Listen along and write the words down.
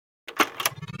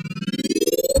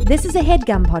This is a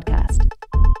HeadGum podcast.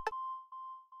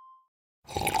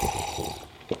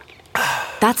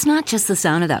 That's not just the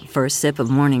sound of that first sip of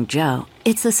Morning Joe.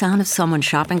 It's the sound of someone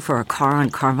shopping for a car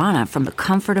on Carvana from the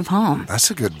comfort of home.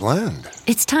 That's a good blend.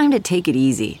 It's time to take it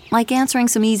easy, like answering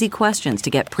some easy questions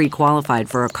to get pre-qualified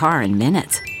for a car in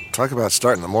minutes. Talk about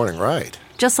starting the morning right.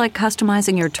 Just like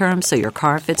customizing your terms so your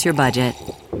car fits your budget.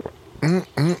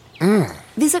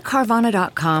 Visit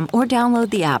Carvana.com or download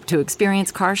the app to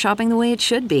experience car shopping the way it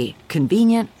should be.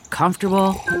 Convenient,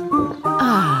 comfortable.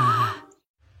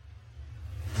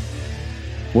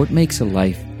 What makes a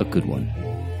life a good one?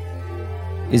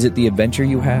 Is it the adventure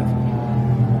you have?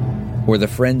 Or the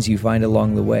friends you find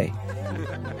along the way?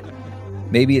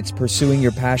 Maybe it's pursuing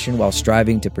your passion while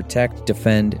striving to protect,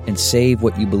 defend, and save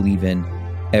what you believe in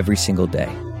every single day.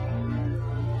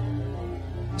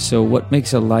 So what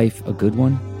makes a life a good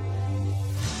one?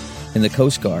 In the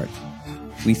Coast Guard,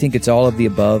 we think it's all of the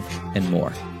above and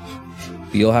more.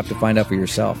 But you'll have to find out for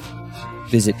yourself.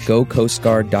 Visit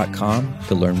gocoastguard.com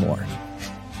to learn more.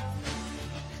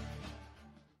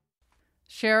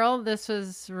 Cheryl, this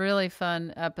was a really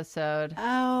fun episode.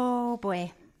 Oh,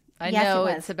 boy. I know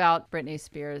it's about Britney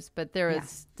Spears, but there is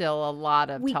still a lot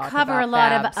of talk about We cover a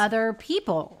lot Babs. of other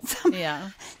people. Yeah.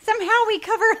 Somehow we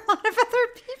cover a lot of other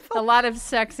people. A lot of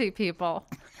sexy people.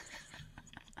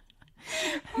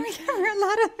 We cover a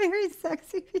lot of very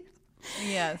sexy people.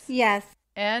 Yes. Yes.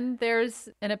 And there's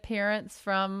an appearance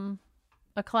from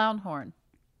a clown horn.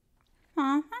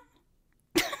 Uh-huh.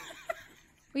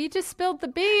 Well, you just spilled the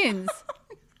beans.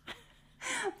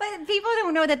 But people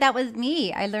don't know that was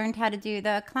me. I learned how to do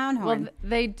the clown horn. Well,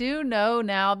 they do know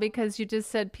now because you just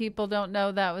said people don't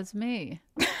know that was me.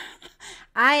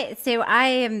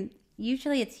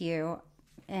 Usually it's you,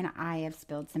 and I have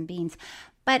spilled some beans.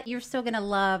 But you're still going to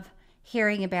love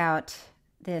hearing about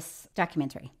this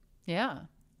documentary. Yeah.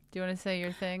 Do you want to say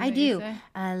your thing? I do.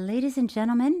 Ladies and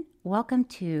gentlemen, welcome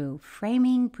to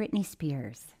Framing Britney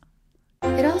Spears.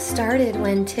 It all started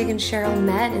when Tig and Cheryl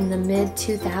met in the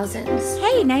mid-2000s.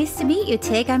 Hey, nice to meet you,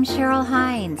 Tig. I'm Cheryl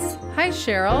Hines. Hi,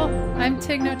 Cheryl. I'm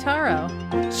Tig Notaro.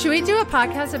 Should we do a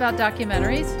podcast about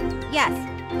documentaries? Yes.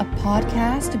 A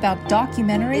podcast about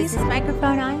documentaries? Is this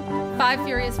microphone on? 5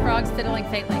 furious frogs fiddling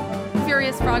faintly.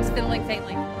 Furious frogs fiddling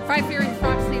faintly. 5 furious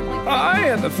frogs fiddling faintly. I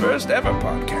am the first ever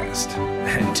podcast,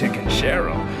 and Tig and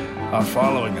Cheryl are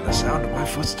following in the sound of my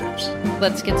footsteps.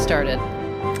 Let's get started.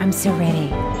 I'm so ready.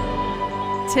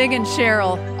 Tig and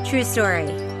Cheryl. True story.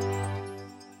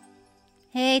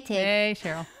 Hey, Tig. Hey,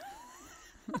 Cheryl.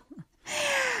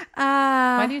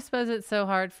 Why do you suppose it's so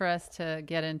hard for us to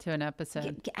get into an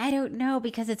episode? I don't know,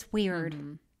 because it's weird.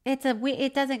 Mm-hmm.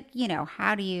 It doesn't,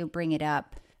 how do you bring it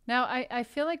up? Now, I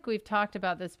feel like we've talked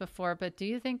about this before, but do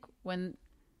you think when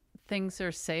things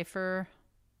are safer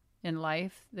in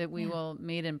life that we will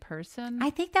meet in person? I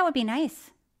think that would be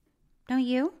nice. Don't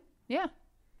you? Yeah.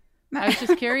 I was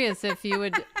just curious if you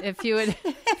would feel if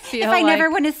I never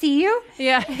want to see you.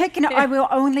 Yeah. I will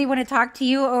only want to talk to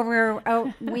you over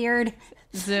a weird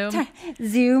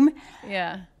Zoom.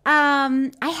 Yeah. I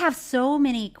have so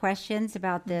many questions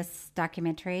about this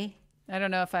documentary. I don't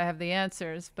know if I have the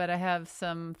answers, but I have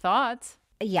some thoughts.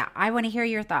 Yeah, I want to hear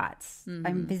your thoughts. Mm-hmm.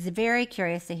 I'm very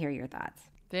curious to hear your thoughts.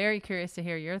 Very curious to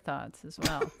hear your thoughts as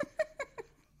well.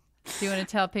 Do you want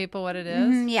to tell people what it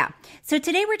is? Yeah. So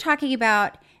today we're talking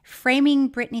about Framing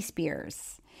Britney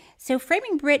Spears. So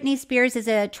Framing Britney Spears is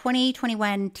a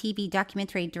 2021 TV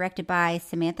documentary directed by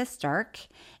Samantha Stark.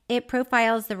 It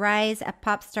profiles the rise of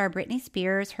pop star Britney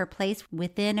Spears, her place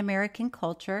within American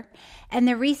culture, and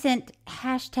the recent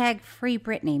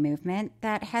 #FreeBritney movement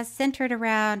that has centered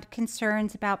around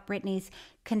concerns about Britney's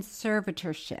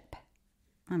conservatorship.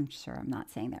 I'm sure I'm not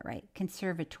saying that right.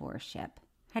 Conservatorship.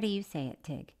 How do you say it,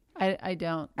 Tig? I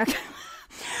don't. Okay.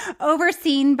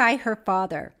 Overseen by her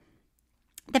father.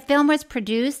 The film was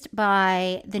produced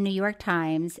by the New York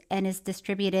Times and is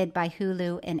distributed by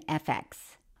Hulu and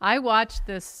FX. I watched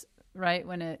this right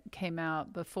when it came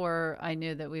out before I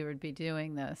knew that we would be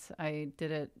doing this. I did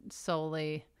it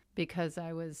solely because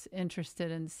I was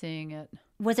interested in seeing it.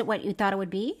 Was it what you thought it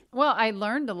would be? Well, I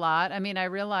learned a lot. I mean, I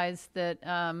realized that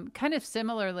kind of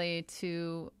similarly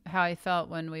to how I felt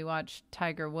when we watched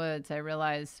Tiger Woods, I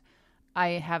realized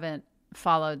I haven't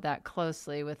followed that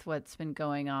closely with what's been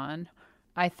going on.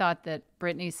 I thought that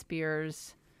Britney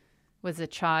Spears was a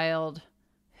child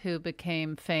who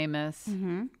became famous.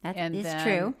 Mm-hmm. That is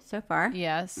true so far.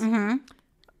 Yes. Mm-hmm.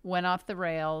 Went off the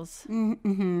rails.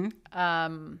 Mm-hmm.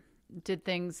 did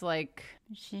things like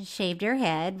She shaved her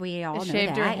head. We all know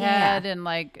shaved that. her head and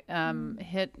like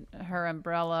hit her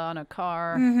umbrella on a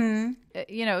car.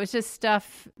 You know, it was just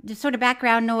stuff. Just sort of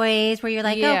background noise where you're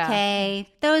like, okay,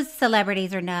 those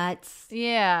celebrities are nuts.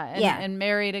 And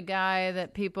married a guy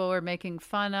that people were making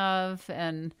fun of.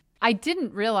 And I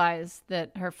didn't realize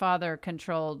that her father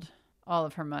controlled all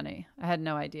of her money. I had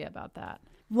no idea about that.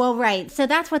 Well, right. So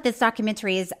that's what this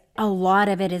documentary is. A lot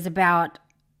of it is about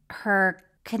her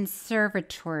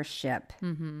conservatorship.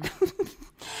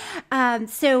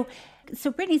 So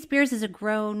Britney Spears is a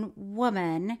grown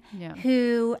woman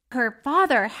who her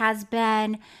father has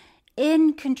been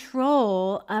in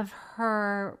control of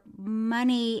her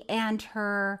money and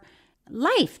her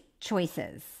life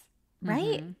choices,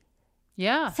 right?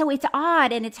 Yeah. So it's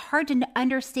odd and it's hard to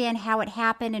understand how it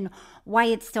happened and why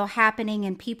it's still happening,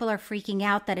 and people are freaking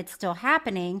out that it's still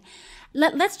happening.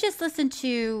 Let's just listen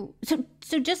to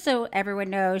so just so everyone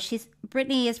knows,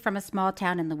 Britney is from a small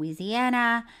town in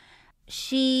Louisiana.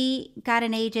 She got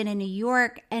an agent in New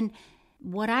York, and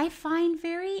what I find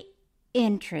very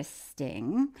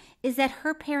interesting is that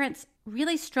her parents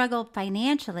really struggled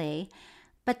financially,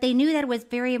 but they knew that it was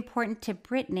very important to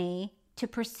Britney to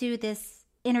pursue this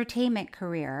entertainment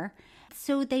career.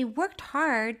 So they worked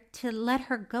hard to let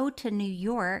her go to New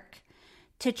York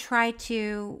to try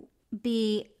to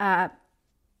be a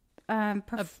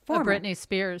performer. A Britney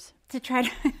Spears. To try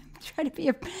to be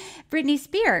a Britney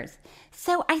Spears.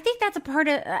 So I think that's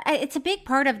it's a big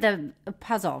part of the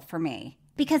puzzle for me,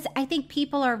 because I think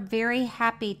people are very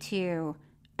happy to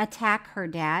attack her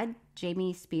dad,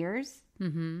 Jamie Spears.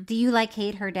 Do you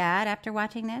hate her dad after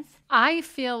watching this? I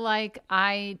feel like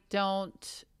I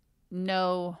don't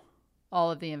know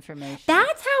all of the information.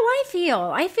 That's how I feel.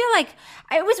 I feel like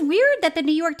it was weird that the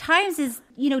New York Times is,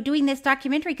 doing this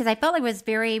documentary, because I felt like it was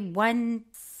very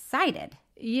one-sided.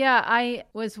 Yeah, I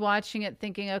was watching it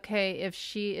thinking, okay, if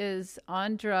she is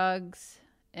on drugs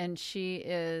and she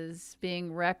is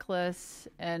being reckless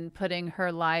and putting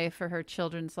her life or her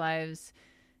children's lives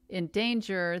in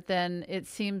danger, then it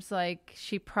seems like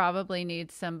she probably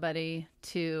needs somebody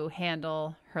to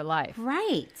handle her life.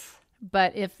 Right.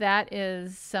 But if that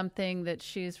is something that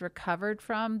she's recovered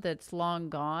from that's long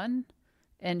gone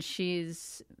and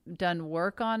she's done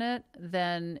work on it,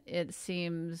 then it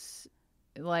seems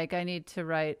like I need to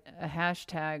write a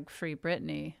hashtag Free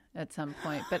Britney at some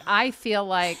point. But I feel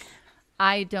like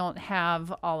I don't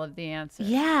have all of the answers.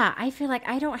 Yeah, I feel like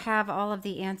I don't have all of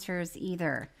the answers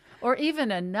either. Or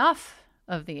even enough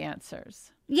of the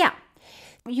answers. Yeah.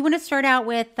 You want to start out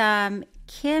with Kim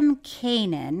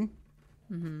Kanan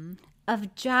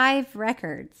of Jive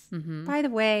Records. By the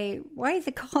way, why is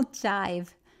it called Jive?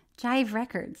 Jive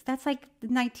Records. That's like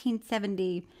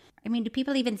 1970. I mean, do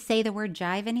people even say the word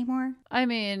jive anymore? I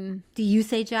mean... Do you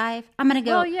say jive? I'm going to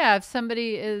go... Well, yeah, if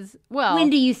somebody is... Well... When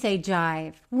do you say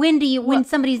jive? When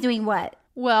somebody's doing what?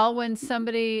 Well, when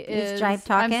somebody is jive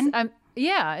talking?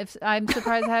 I'm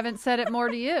surprised I haven't said it more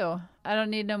to you. I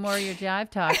don't need no more of your jive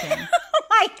talking. Oh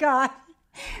my God.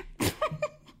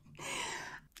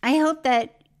 I hope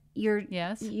that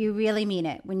you really mean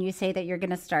it when you say that you're going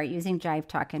to start using jive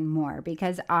talking more,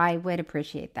 because I would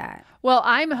appreciate that. Well,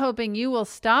 I'm hoping you will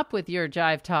stop with your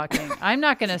jive talking. I'm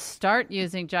not going to start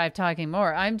using jive talking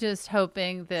more. I'm just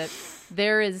hoping that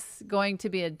there is going to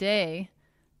be a day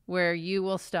where you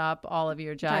will stop all of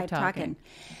your jive talking.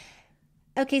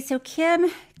 Okay, so Kim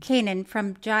Kanan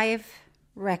from Jive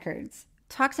Records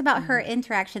talks about her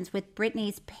interactions with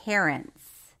Britney's parents.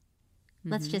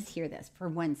 Let's just hear this for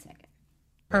 1 second.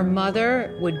 Her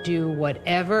mother would do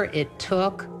whatever it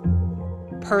took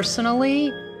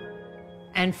personally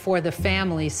and for the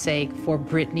family's sake for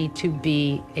Britney to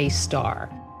be a star.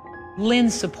 Lynn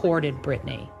supported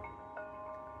Britney.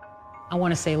 I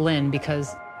want to say Lynn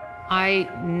because I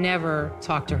never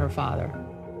talked to her father.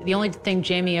 The only thing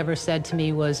Jamie ever said to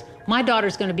me was, my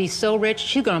daughter's going to be so rich,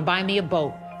 she's going to buy me a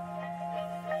boat.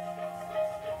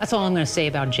 That's all I'm going to say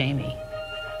about Jamie.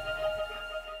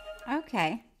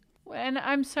 Okay. And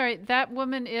I'm sorry, that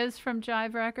woman is from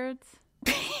Jive Records?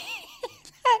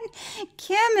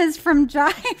 Kim is from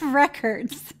Jive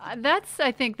Records. That's,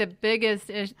 I think, the biggest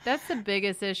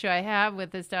issue I have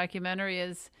with this documentary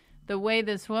is the way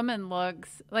this woman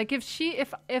looks. Like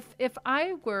if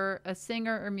I were a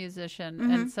singer or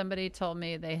musician and somebody told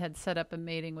me they had set up a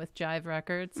meeting with Jive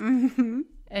Records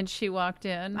and she walked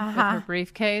in with her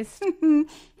briefcase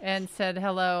and said,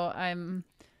 "Hello, I'm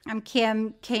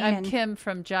Kim Kanan. I'm Kim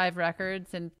from Jive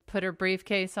Records," and put her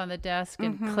briefcase on the desk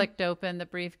and clicked open the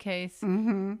briefcase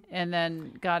and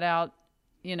then got out,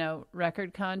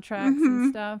 record contracts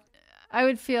and stuff. I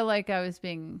would feel like I was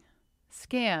being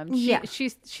scammed.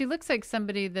 She looks like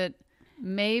somebody that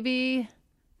maybe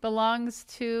belongs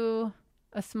to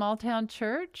a small town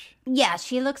church. Yeah,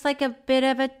 she looks like a bit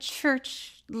of a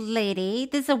church lady.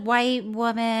 This is a white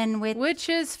woman which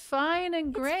is fine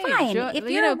and great. It's fine. If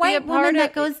you're a white woman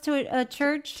that goes to a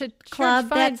church club,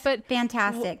 fine, that's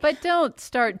fantastic. But don't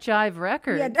start Jive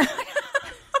Records. Yeah,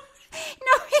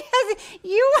 no, because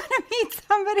you want to meet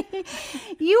somebody.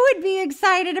 You would be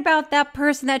excited about that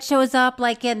person that shows up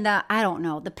like in the, I don't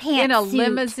know, the pantsuit. In a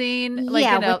limousine. Like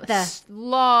in a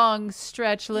long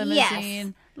stretch limousine.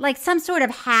 Yes. Like some sort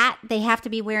of hat. They have to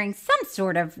be wearing some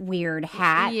sort of weird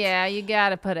hat. Yeah, you got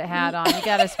to put a hat on. You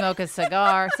got to smoke a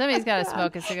cigar. Somebody's got to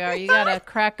smoke a cigar. You got to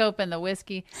crack open the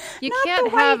whiskey. You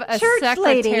can't have a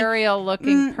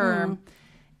secretarial-looking perm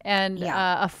and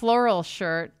a floral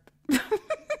shirt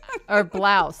or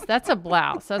blouse. That's a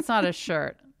blouse. That's not a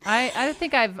shirt. I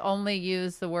think I've only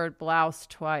used the word blouse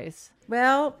twice.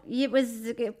 Well, it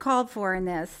was called for in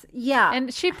this. Yeah.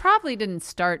 And she probably didn't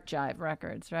start Jive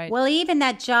Records, right? Well, even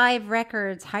that Jive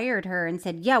Records hired her and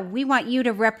said, yeah, we want you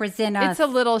to represent us. It's a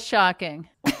little shocking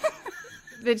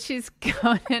that she's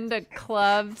going into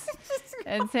clubs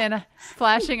and saying,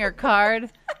 flashing her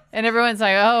card. And everyone's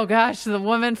like, oh, gosh, the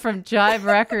woman from Jive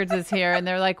Records is here. And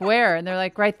they're like, where? And they're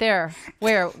like, right there.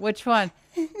 Where? Which one?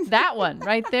 That one,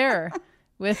 right there.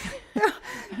 With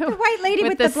the white lady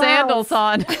with the blouse. Sandals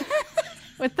on.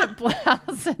 With the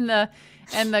blouse and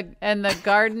the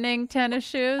gardening tennis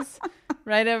shoes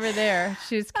right over there.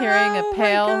 She's carrying a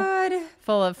pail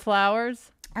full of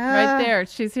flowers. Right there.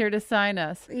 She's here to sign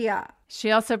us. Yeah.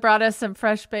 She also brought us some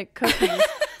fresh baked cookies.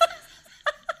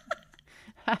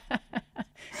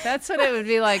 That's what it would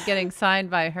be like getting signed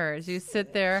by her. You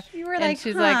sit there and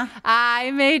she's like,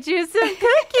 I made you some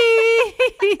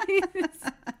cookies.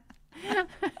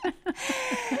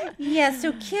 Yeah,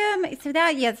 so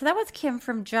that was Kim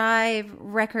from Jive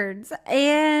Records,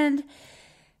 and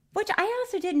which I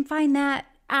also didn't find that,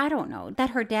 I don't know,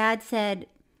 that her dad said,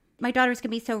 my daughter's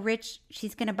gonna be so rich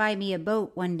she's gonna buy me a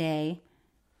boat one day.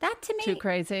 That to me, too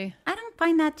crazy. I don't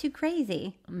find that too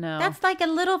crazy. No, that's like a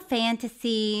little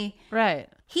fantasy, right?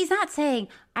 He's not saying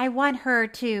I want her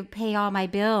to pay all my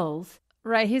bills,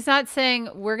 right? He's not saying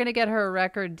we're gonna get her a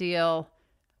record deal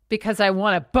because I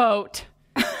want a boat.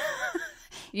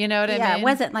 You know what I mean? Yeah, it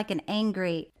wasn't like an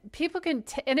angry. People can,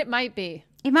 and it might be.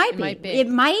 It might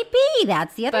be.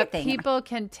 That's the other thing. But people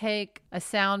can take a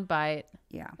sound bite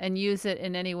and use it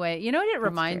in any way. You know what it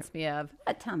reminds me of?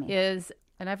 Tell me.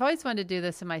 And I've always wanted to do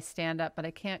this in my stand-up, but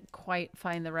I can't quite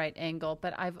find the right angle.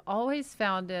 But I've always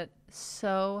found it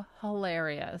so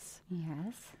hilarious.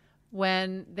 Yes.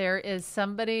 When there is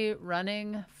somebody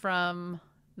running from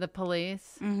the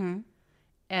police. Mm-hmm.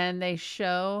 And they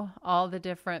show all the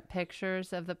different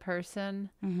pictures of the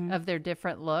person, of their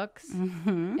different looks.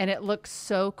 Mm-hmm. And it looks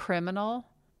so criminal.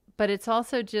 But it's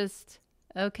also just,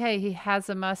 okay, he has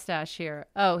a mustache here.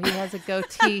 Oh, he has a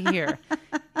goatee here.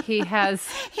 He has,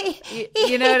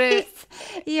 you know what I mean?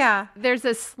 Yeah. There's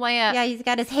a slant. Yeah, he's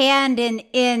got his hand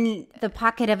in the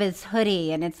pocket of his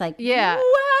hoodie. And it's like,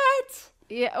 what?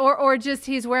 Yeah, or just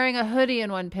he's wearing a hoodie in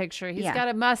one picture. He's got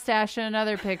a mustache in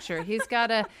another picture. He's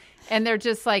got a... And they're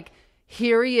just like,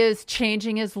 here he is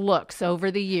changing his looks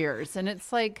over the years. And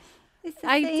it's like,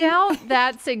 I doubt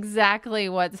that's exactly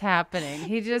what's happening.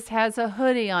 He just has a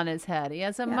hoodie on his head. He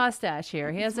has a mustache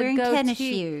here. He has a goatee. Tennis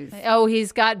shoes. Oh,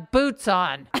 he's got boots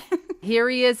on. Here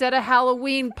he is at a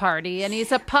Halloween party and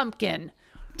he's a pumpkin.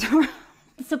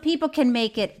 So people can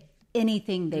make it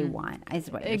anything they want. Is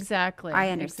what exactly.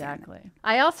 I understand. Exactly.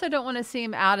 I also don't want to see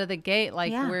him out of the gate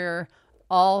like we're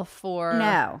all for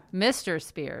Mr.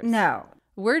 Spears. No.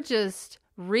 We're just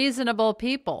reasonable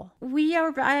people. We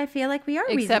are. I feel like we are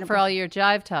reasonable. Except for all your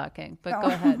jive talking. But go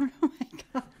ahead. Oh my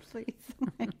God, please. Oh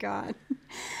my God.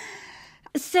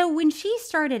 So when she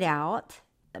started out,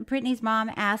 Britney's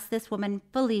mom asked this woman,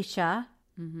 Felicia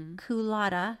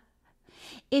Culotta,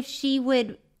 if she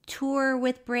would tour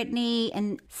with Britney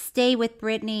and stay with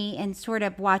Britney and sort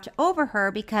of watch over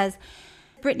her, because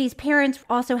Britney's parents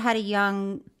also had a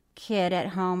young kid at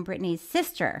home, Britney's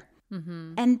sister.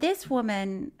 Mm-hmm. And this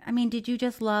woman, I mean, did you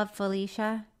just love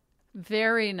Felicia?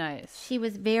 Very nice. She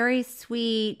was very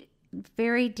sweet,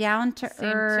 very down to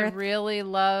earth. Seemed to really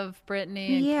love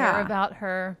Britney and care about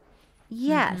her.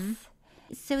 Yes.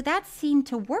 Mm-hmm. So that seemed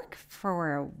to work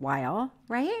for a while,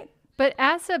 right? But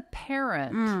as a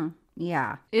parent,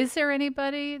 is there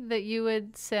anybody that you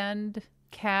would send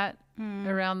Kat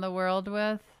around the world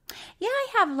with? Yeah,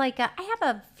 I have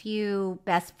a few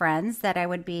best friends that I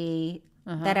would be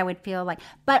that I would feel like,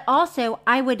 but also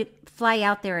I would fly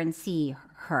out there and see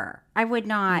her. I would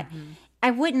not.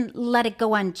 I wouldn't let it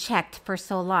go unchecked for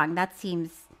so long. That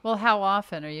seems Well, how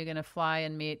often are you going to fly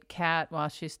and meet Kat while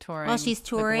she's touring? While she's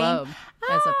touring? the globe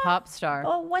as a pop star.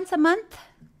 Oh, once a month.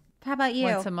 How about you?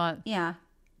 Once a month. Yeah.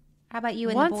 How about you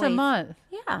and Once the boys? a month.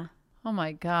 Yeah. Oh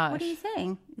my gosh. What are you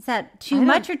saying? Is that too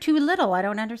much or too little? I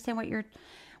don't understand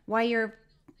why you're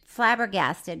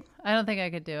flabbergasted. I don't think I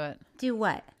could do it. Do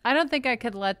what? I don't think I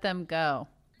could let them go.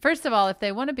 First of all, if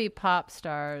they want to be pop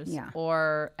stars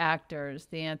or actors,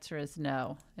 the answer is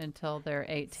no until they're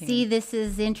 18. See, this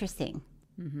is interesting.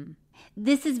 Mm-hmm.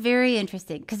 This is very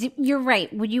interesting because you're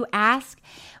right. When you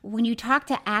talk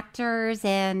to actors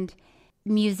and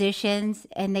musicians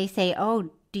and they say, oh,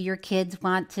 do your kids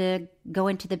want to go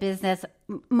into the business?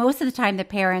 Most of the time, the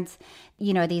parents,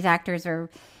 these actors they're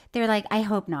like, I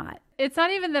hope not. It's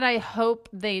not even that I hope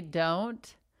they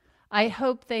don't. I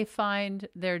hope they find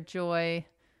their joy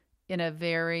in a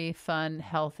very fun,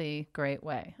 healthy, great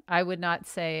way. I would not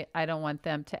say I don't want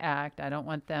them to act. I don't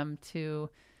want them to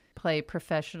play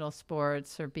professional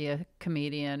sports or be a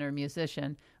comedian or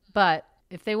musician. But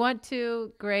if they want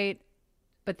to, great.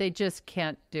 But they just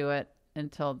can't do it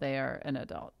until they are an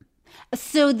adult.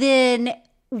 So then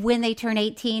when they turn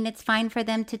 18, it's fine for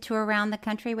them to tour around the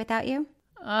country without you?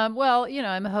 Well,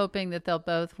 I'm hoping that they'll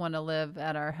both want to live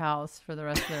at our house for the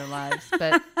rest of their lives.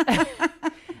 But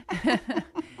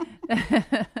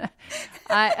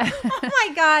oh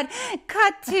my God.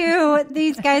 Cut to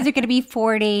these guys are going to be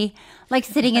 40, like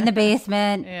sitting in the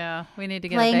basement. Yeah, we need to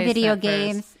get playing a video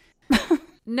games.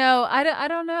 No, I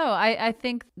don't know. I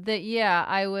think that,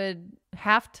 I would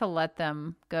have to let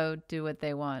them go do what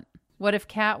they want. What if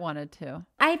Kat wanted to?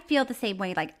 I feel the same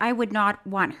way. Like, I would not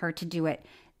want her to do it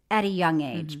at a young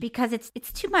age because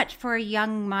it's too much for a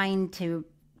young mind to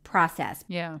process.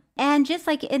 Yeah. And just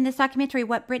like in this documentary,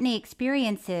 what Britney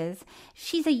experiences,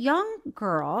 she's a young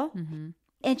girl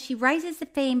and she rises to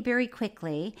fame very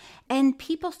quickly. And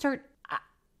people start,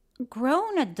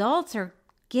 grown adults are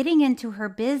getting into her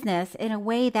business in a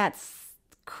way that's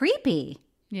creepy.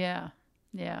 Yeah.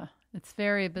 Yeah. It's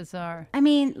very bizarre. I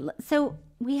mean, so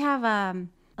we have a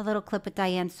little clip with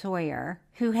Diane Sawyer,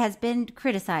 who has been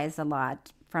criticized a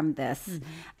lot from this. Mm-hmm.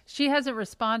 She hasn't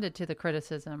responded to the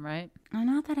criticism, right? Oh,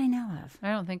 not that I know of.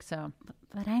 I don't think so.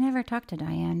 But I never talked to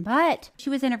Diane. But she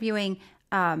was interviewing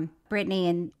Britney,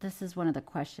 and this is one of the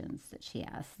questions that she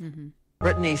asked. Mm-hmm.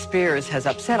 Britney Spears has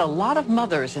upset a lot of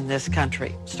mothers in this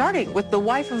country, starting with the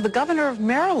wife of the governor of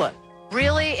Maryland.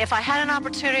 Really, if I had an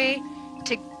opportunity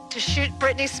to shoot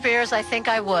Britney Spears, I think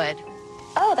I would.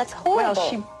 Oh, that's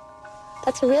horrible. Well,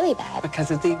 that's really bad.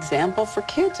 Because of the example for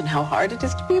kids and how hard it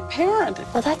is to be a parent.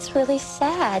 Well, that's really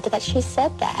sad that she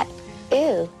said that.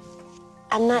 Ew.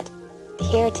 I'm not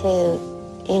here to,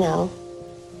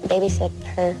 babysit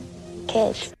her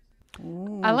kids.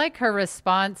 I like her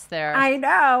response there. I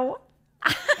know.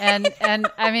 and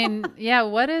I mean,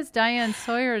 what is Diane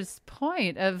Sawyer's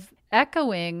point of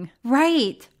echoing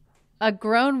a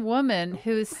grown woman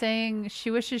who's saying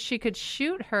she wishes she could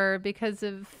shoot her because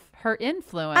of her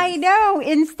influence? I know.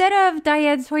 Instead of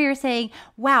Diane Sawyer saying,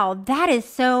 wow, that is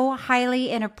so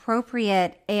highly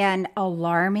inappropriate and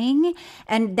alarming,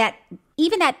 and that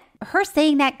even that her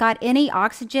saying that got any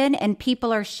oxygen and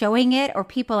people are showing it or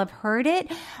people have heard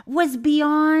it was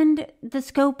beyond the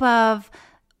scope of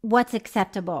what's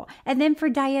acceptable. And then for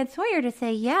Diane Sawyer to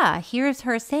say, here's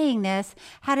her saying this.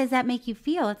 How does that make you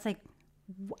feel? It's like,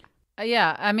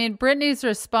 yeah. I mean, Britney's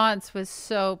response was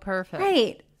so perfect.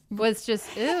 Right. Was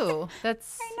just, ew.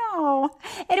 That's. I know.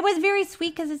 And it was very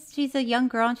sweet because she's a young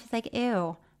girl and she's like,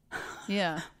 ew.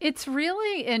 Yeah. It's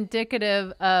really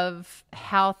indicative of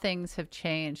how things have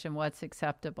changed and what's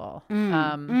acceptable.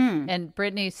 And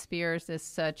Britney Spears is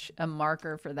such a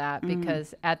marker for that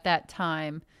because at that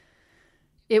time,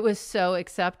 it was so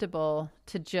acceptable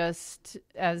to just,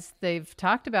 as they've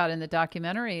talked about in the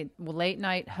documentary, late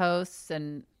night hosts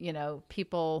and,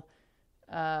 people,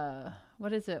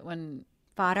 what is it when...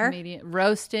 Fodder?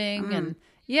 Roasting and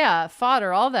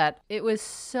fodder, all that. It was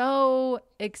so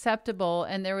acceptable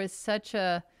and there was such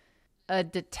a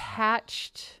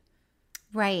detached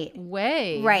way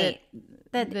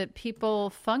that people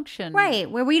function.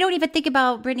 Right, where we don't even think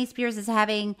about Britney Spears as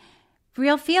having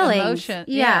real feelings. Emotion,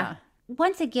 yeah.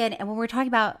 Once again, and when we're talking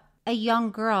about a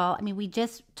young girl, I mean, we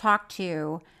just talked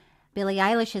to Billie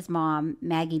Eilish's mom,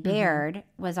 Maggie Baird,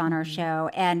 was on our show.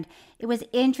 And it was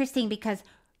interesting because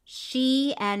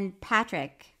she and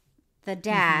Patrick, the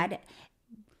dad,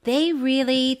 they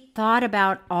really thought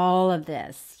about all of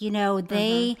this.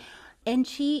 And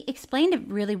she explained it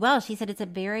really well. She said it's a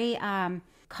very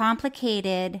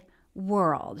complicated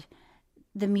world,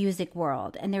 the music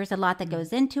world. And there's a lot that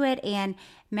goes into it. And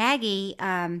Maggie,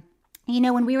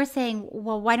 when we were saying,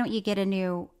 well, why don't you get a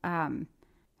new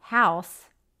house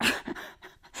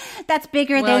That's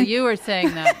bigger Well, than... you were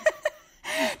saying that.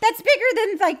 That's bigger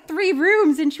than like 3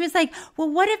 rooms. And she was like, well,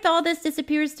 what if all this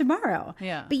disappears tomorrow?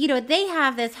 Yeah. But, they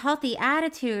have this healthy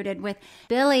attitude and with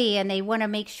Billy, and they want to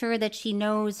make sure that she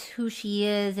knows who she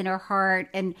is in her heart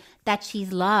and that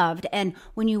she's loved. And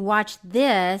when you watch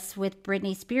this with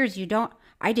Britney Spears,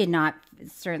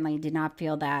 certainly did not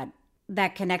feel that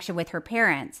connection with her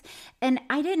parents. And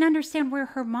I didn't understand where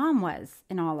her mom was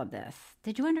in all of this.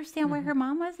 Did you understand where her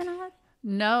mom was in all of it?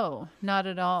 No, not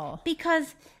at all.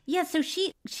 Because, so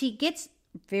she gets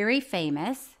very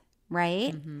famous,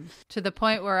 right? Mm-hmm. To the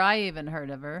point where I even heard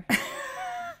of her.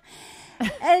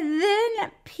 And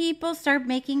then people start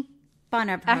making fun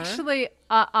of her. Actually,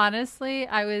 honestly,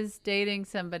 I was dating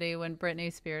somebody when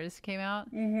Britney Spears came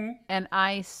out. Mm-hmm. And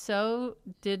I so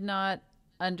did not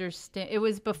understand. It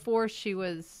was before she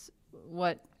was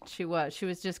what she was. She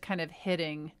was just kind of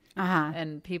hitting.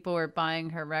 And people were buying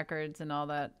her records and all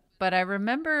that. But I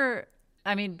remember,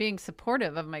 being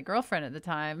supportive of my girlfriend at the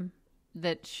time,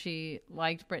 that she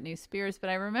liked Britney Spears. But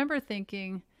I remember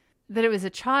thinking that it was a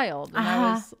child. And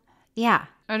I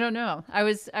don't know. I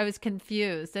was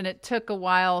confused. And it took a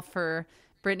while for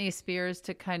Britney Spears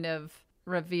to kind of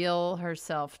reveal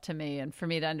herself to me and for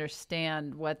me to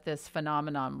understand what this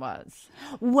phenomenon was.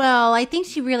 Well, I think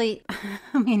she really,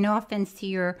 no offense to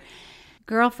your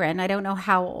girlfriend, I don't know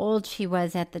how old she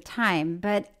was at the time,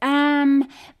 but a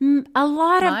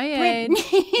lot of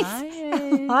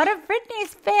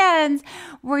Britney's fans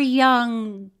were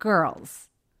young girls.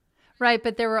 Right,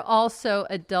 but there were also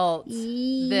adults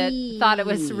that thought it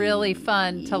was really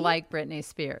fun to like Britney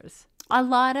Spears. A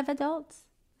lot of adults?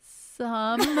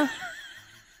 Some.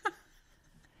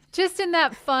 Just in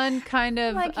that fun kind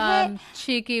of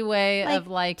cheeky way of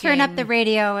liking. Turn up the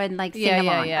radio and sing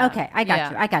along. Yeah. Okay, I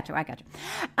got you.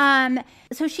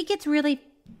 So she gets really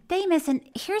famous, and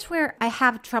here's where I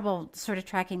have trouble sort of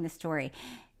tracking the story.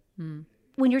 When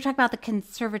you're talking about the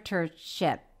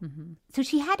conservatorship, so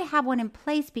she had to have one in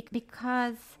place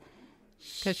because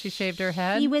she shaved her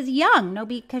head? She was young. No,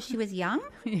 because she was young?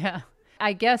 Yeah.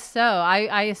 I guess so.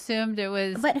 I assumed it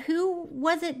was. But who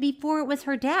was it before it was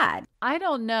her dad? I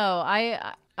don't know.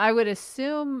 I would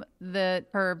assume that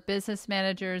her business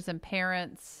managers and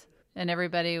parents and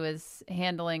everybody was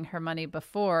handling her money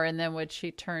before. And then when she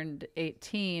turned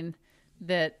 18,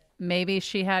 that maybe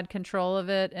she had control of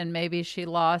it and maybe she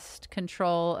lost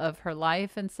control of her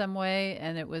life in some way.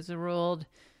 And it was ruled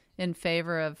in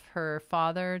favor of her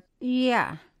father.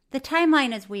 Yeah. The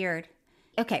timeline is weird.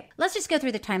 Okay, let's just go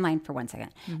through the timeline for 1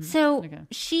 second. So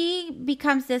she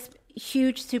becomes this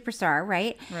huge superstar,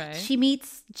 right? Right. She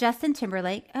meets Justin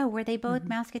Timberlake. Oh, were they both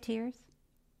Mouseketeers?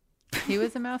 He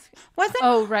was a mouse. Was it?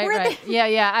 Oh, right.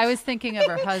 Yeah. I was thinking of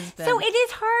her husband. So it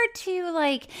is hard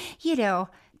to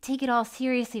take it all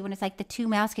seriously when it's like the 2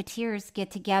 Mouseketeers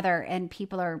get together and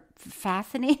people are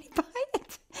fascinated by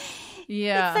it.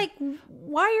 Yeah. It's like,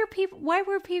 why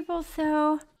were people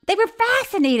so... They were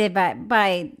fascinated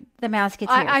by the Mouseketeers.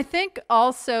 I think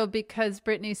also because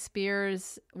Britney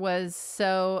Spears was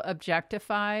so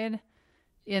objectified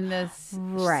in this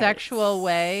sexual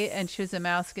way, and she was a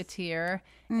Mouseketeer,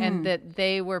 and that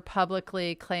they were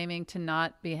publicly claiming to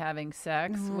not be having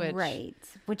sex. Which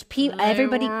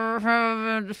everybody were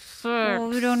having sex. Well,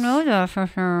 we don't know that for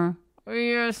sure.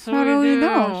 Yes, How do we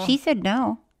know? She said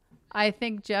no. I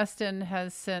think Justin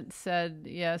has since said,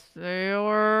 yes, they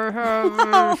were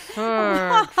having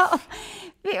sex.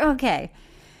 Okay.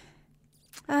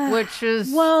 Which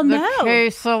is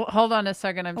case. So, hold on a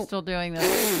second. I'm still doing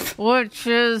this. Which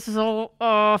is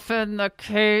often the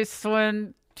case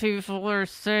when people are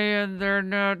saying they're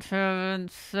not having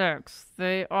sex.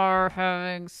 They are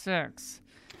having sex.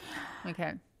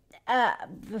 Okay.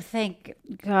 Thank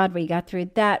God we got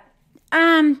through that.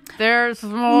 There's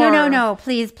more. No.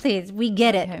 Please. We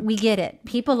get it. Okay. We get it.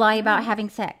 People lie about having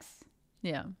sex.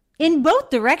 Yeah. In both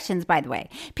directions, by the way.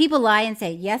 People lie and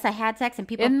say, yes, I had sex, and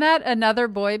people... Isn't that another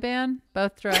boy band?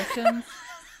 Both directions?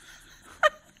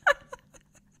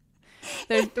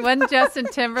 There's one Justin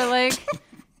Timberlake.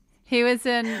 He was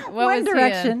in... One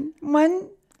Direction.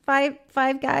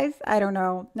 Five Guys? I don't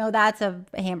know. No, that's a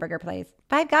hamburger place.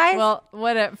 Five Guys? Well,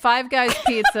 Five Guys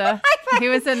Pizza. He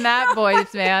was in that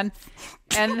boys band.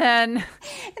 And then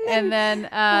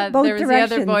there was the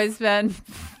other boys band,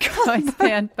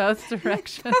 Both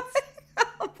Directions.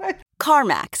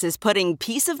 CarMax is putting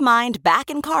peace of mind back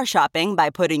in car shopping by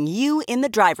putting you in the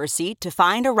driver's seat to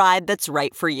find a ride that's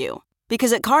right for you.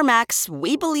 Because at CarMax,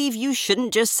 we believe you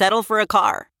shouldn't just settle for a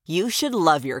car. You should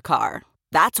love your car.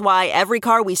 That's why every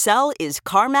car we sell is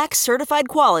CarMax certified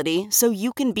quality, so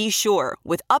you can be sure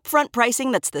with upfront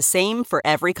pricing that's the same for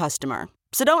every customer.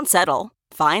 So don't settle.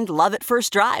 Find love at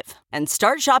first drive and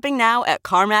start shopping now at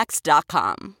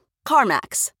CarMax.com.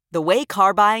 CarMax, the way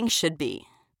car buying should be.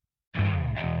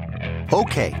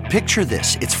 Okay, picture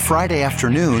this. It's Friday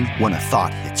afternoon when a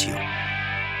thought hits you.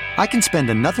 I can spend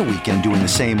another weekend doing the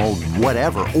same old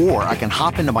whatever, or I can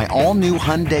hop into my all-new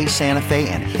Hyundai Santa Fe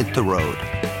and hit the road.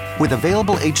 With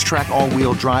available H-Track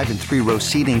all-wheel drive and 3-row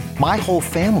seating, my whole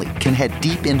family can head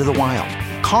deep into the wild.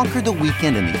 Conquer the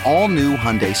weekend in the all-new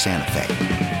Hyundai Santa Fe.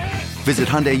 Visit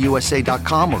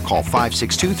HyundaiUSA.com or call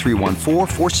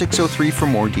 562-314-4603 for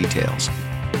more details.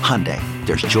 Hyundai,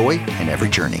 there's joy in every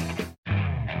journey.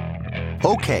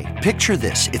 Okay, picture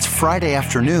this. It's Friday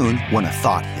afternoon when a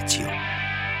thought hits you.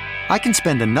 I can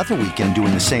spend another weekend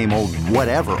doing the same old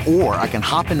whatever, or I can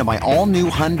hop into my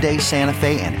all-new Hyundai Santa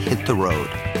Fe and hit the road.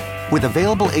 With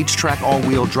available H-Track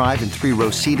all-wheel drive and 3-row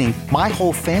seating, my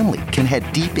whole family can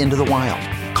head deep into the wild.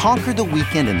 Conquer the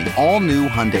weekend in the all-new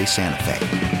Hyundai Santa Fe.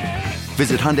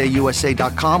 Visit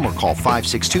HyundaiUSA.com or call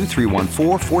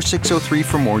 562-314-4603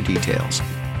 for more details.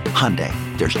 Hyundai,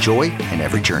 there's joy in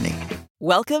every journey.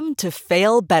 Welcome to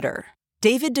Fail Better,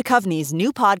 David Duchovny's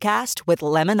new podcast with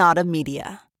Lemonada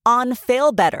Media. On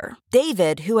Fail Better,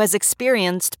 David, who has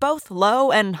experienced both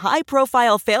low and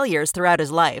high-profile failures throughout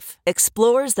his life,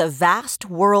 explores the vast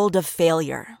world of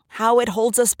failure, how it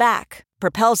holds us back,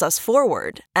 propels us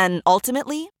forward, and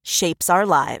ultimately shapes our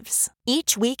lives.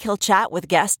 Each week he'll chat with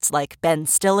guests like Ben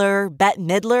Stiller, Bette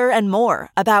Midler, and more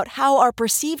about how our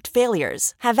perceived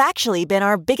failures have actually been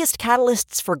our biggest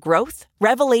catalysts for growth,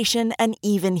 revelation, and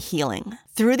even healing.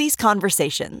 Through these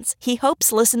conversations, he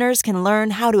hopes listeners can learn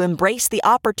how to embrace the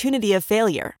opportunity of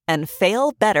failure and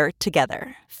fail better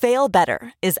together. Fail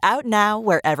Better is out now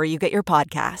wherever you get your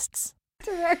podcasts.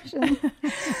 Direction.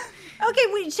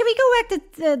 Okay, should we go back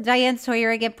to Diane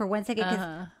Sawyer again for 1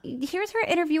 second? Here's her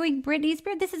interviewing Britney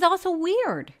Spears. This is also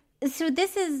weird. So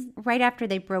this is right after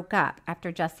they broke up,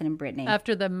 after Justin and Britney.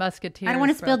 After the Musketeers. I don't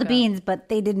want to spill the beans, but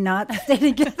they did not stay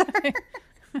together.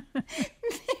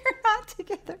 They're not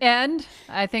together. And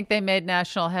I think they made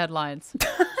national headlines.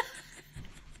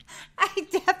 I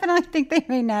definitely think they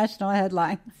made national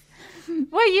headlines.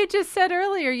 Well, you just said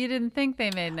earlier you didn't think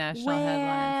they made national headlines.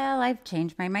 Well, I've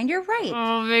changed my mind. You're right.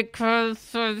 Oh, because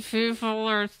people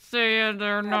are saying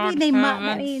they're not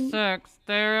having sex.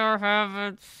 They are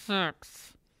having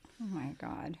sex. Oh, my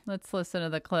God. Let's listen to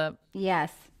the clip.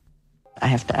 Yes. I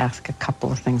have to ask a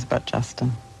couple of things about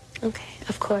Justin. Okay,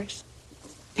 of course.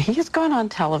 He has gone on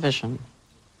television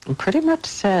and pretty much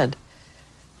said,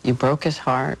 you broke his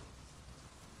heart.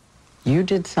 You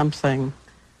did something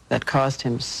that caused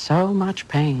him so much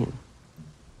pain,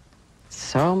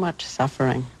 so much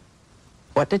suffering.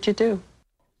 What did you do?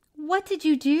 What did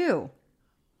you do?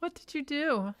 What did you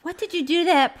do? What did you do to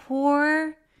that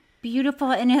poor,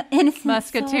 beautiful, innocent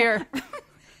Musketeer?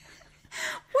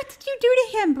 What did you do to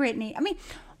him, Britney? I mean,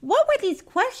 what were these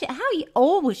questions? How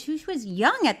old was she? She was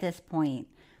young at this point.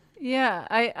 Yeah,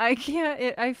 I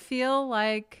can't. I feel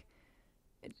like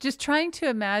just trying to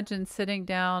imagine sitting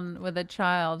down with a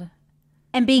child.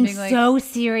 And being so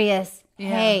serious. Yeah.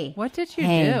 Hey, what did you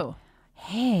do?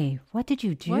 Hey, what did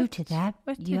you do to that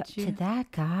to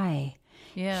that guy?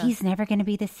 Yeah. He's never going to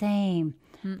be the same.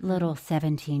 Little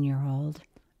 17-year-old.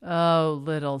 Oh,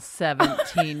 little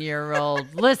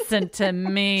 17-year-old. Listen to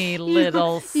me,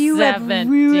 little 17. You have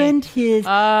ruined his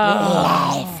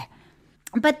life.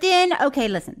 But then, okay,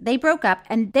 listen. They broke up,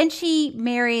 and then she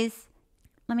marries.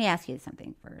 Let me ask you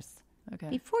something first.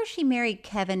 Okay. Before she married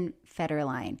Kevin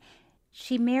Federline,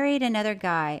 she married another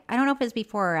guy. I don't know if it was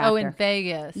before or after. Oh, in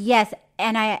Vegas. Yes.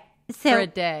 And for a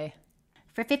day.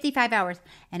 For 55 hours.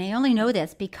 And I only know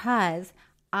this because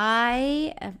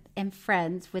I am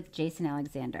friends with Jason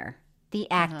Alexander,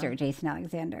 the actor Jason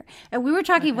Alexander. And we were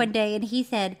talking one day and he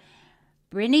said,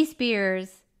 Britney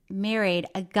Spears married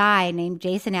a guy named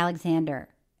Jason Alexander.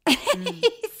 He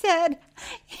said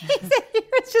he was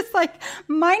just like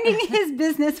minding his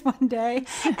business one day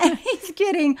and he's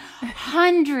getting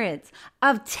hundreds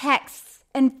of texts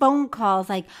and phone calls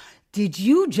like, did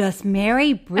you just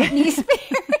marry Britney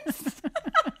Spears?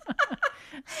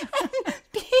 And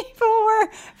people were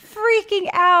freaking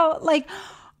out like,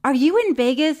 are you in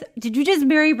Vegas? Did you just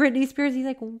marry Britney Spears? He's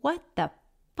like, what the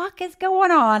fuck is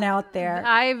going on out there?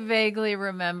 I vaguely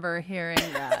remember hearing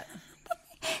that.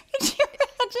 Could you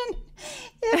imagine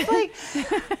if like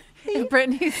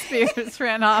Britney Spears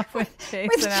ran off with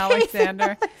Jason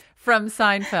Alexander from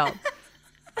Seinfeld?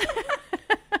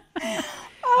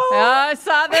 I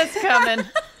saw this coming.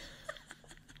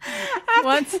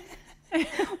 Once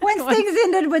things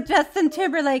ended with Justin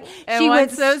Timberlake, and she went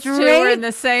those two straight were in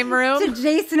the same room to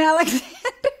Jason Alexander.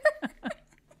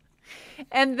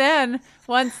 And then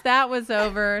once that was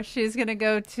over, she's going to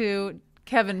go to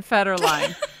Kevin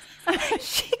Federline.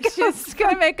 She's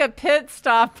going to make a pit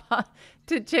stop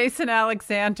to Jason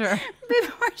Alexander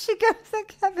before she goes to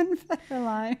Kevin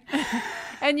Federline.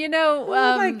 And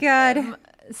oh my God.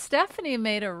 Stephanie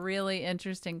made a really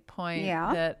interesting point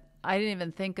that I didn't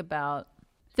even think about.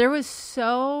 There was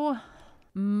so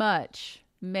much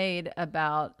made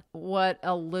about what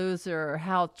a loser,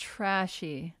 how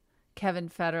trashy Kevin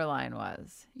Federline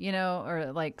was,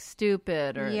 or like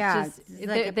stupid, or just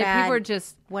like people were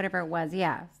just whatever it was.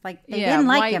 Yeah, it's like they didn't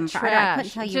like him. I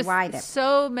couldn't tell you just why.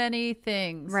 So many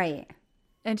things, right?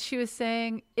 And she was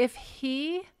saying if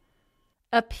he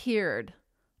appeared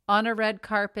on a red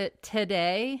carpet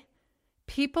today,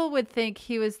 people would think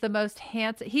he was the most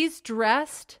handsome. He's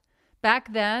dressed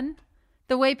back then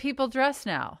the way people dress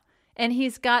now, and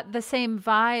he's got the same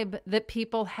vibe that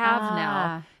people have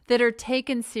now, that are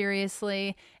taken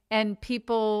seriously and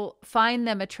people find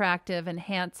them attractive and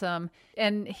handsome.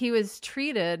 And he was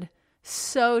treated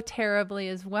so terribly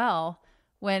as well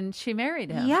when she married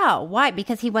him. Yeah. Why?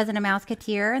 Because he wasn't a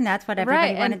Mouseketeer, and that's what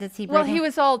everybody wanted to see. Well, he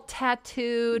was all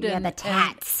tattooed. Yeah, the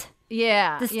tats.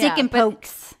 The stick and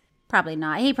pokes. Probably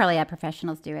not. He probably had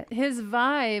professionals do it. His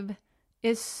vibe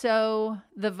is so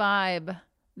the vibe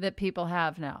that people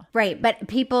have now. Right. But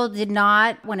people did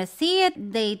not want to see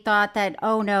it. They thought that,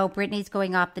 oh no, Britney's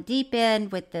going off the deep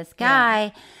end with this guy.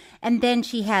 Yeah. And then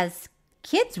she has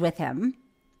kids with him.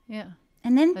 Yeah.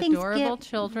 And then adorable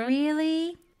children.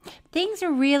 Really? Things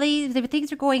are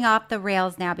going off the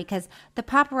rails now because the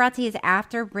paparazzi is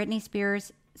after Britney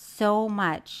Spears so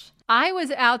much. I was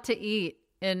out to eat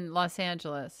in Los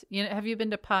Angeles. Have you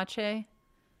been to Pache?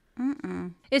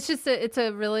 Mm-mm. It's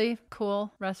a really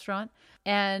cool restaurant.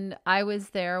 And I was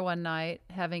there one night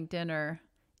having dinner,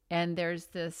 and there's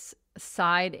this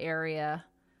side area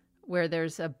where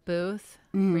there's a booth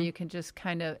where you can just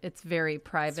it's very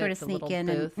private, sort of the sneak little in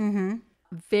booth.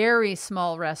 Very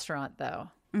small restaurant though.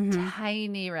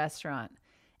 Tiny restaurant.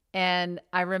 And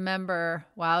I remember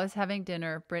while I was having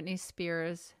dinner, Britney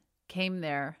Spears came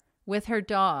there with her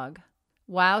dog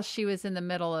while she was in the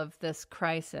middle of this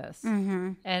crisis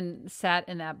and sat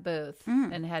in that booth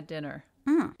and had dinner.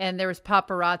 And there was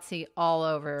paparazzi all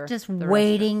over. Just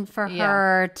waiting for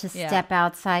her to step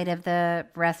outside of the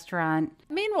restaurant.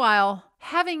 Meanwhile,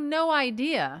 having no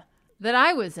idea that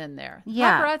I was in there.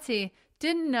 Yeah. Paparazzi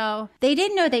didn't know. They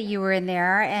didn't know that you were in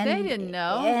there. And they didn't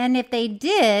know. And if they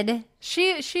did.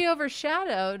 She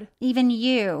overshadowed. Even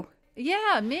you.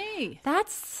 Yeah, me.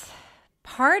 That's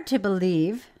hard to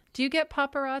believe. Do you get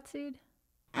paparazzi'd?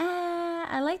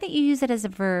 I like that you use it as a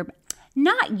verb.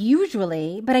 Not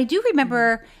usually, but I do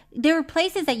remember there were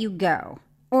places that you go.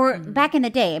 Or back in the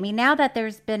day. I mean, now that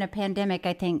there's been a pandemic,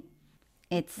 I think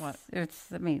there's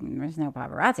no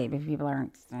paparazzi because people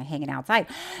aren't hanging outside.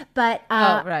 But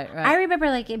right. I remember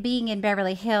like being in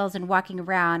Beverly Hills and walking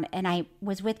around, and I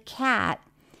was with Kat.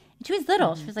 She was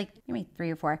little. She was like maybe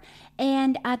 3 or 4.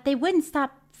 And they wouldn't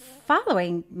stop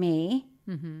following me.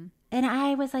 And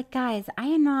I was like, guys, I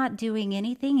am not doing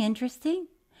anything interesting.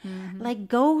 Like,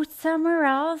 go somewhere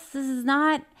else.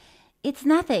 It's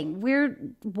nothing. We're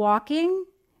walking,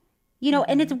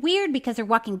 and it's weird because they're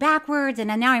walking backwards.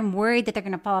 And now I'm worried that they're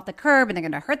going to fall off the curb and they're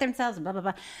going to hurt themselves and blah,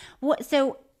 blah, blah.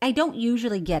 So I don't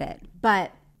usually get it.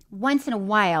 But once in a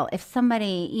while, if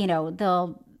somebody,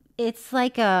 it's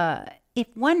like if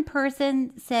one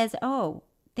person says, oh,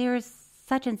 there's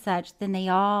such and such, then they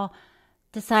all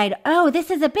decide, oh, this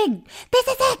is exciting,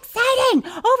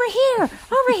 over here.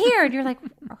 And you're like,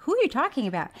 who are you talking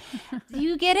about? Do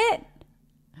you get it?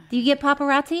 Do you get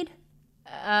paparazzi'd?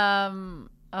 I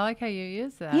like how you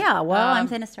use that. Yeah, well, I'm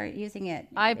going to start using it.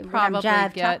 I probably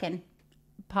get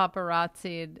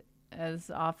paparazzi'd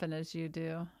as often as you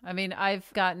do. I mean,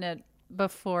 I've gotten it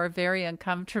before very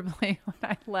uncomfortably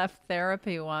when I left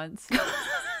therapy once.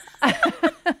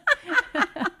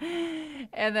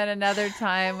 And then another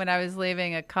time when I was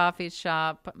leaving a coffee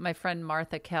shop, my friend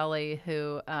Martha Kelly,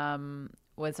 who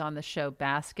was on the show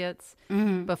Baskets,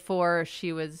 before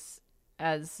she was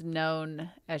as known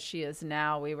as she is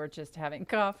now, we were just having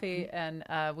coffee and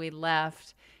we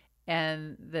left.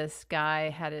 And this guy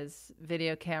had his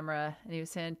video camera and he was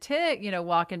saying, Tig,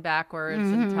 walking backwards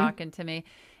and talking to me.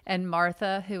 And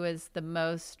Martha, who is the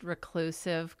most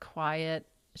reclusive, quiet,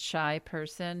 shy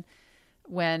person,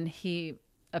 when he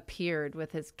appeared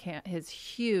with his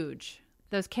huge,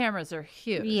 those cameras are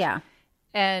huge. Yeah.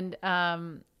 And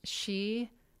she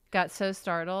got so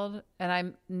startled, and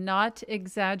I'm not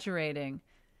exaggerating.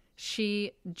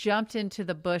 She jumped into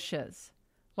the bushes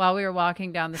while we were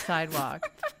walking down the sidewalk.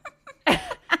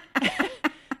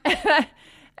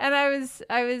 And I was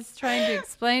trying to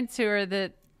explain to her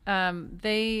that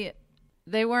they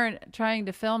weren't trying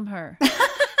to film her.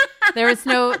 There was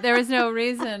no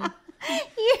reason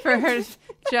for her to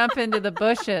jump into the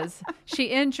bushes. She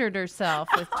injured herself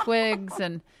with twigs,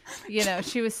 and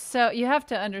she was you have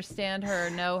to understand her,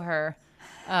 know her.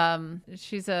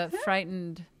 She's a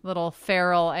frightened little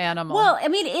feral animal. Well, I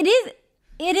mean,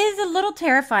 it is a little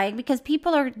terrifying because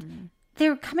people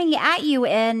they're coming at you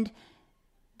and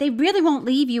they really won't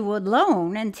leave you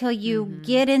alone until you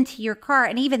get into your car.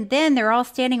 And even then, they're all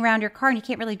standing around your car and you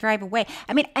can't really drive away.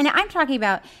 I mean, and I'm talking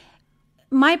about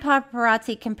my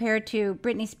paparazzi compared to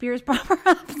Britney Spears'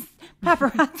 paparazzi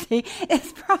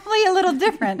is probably a little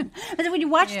different. But when you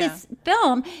watch this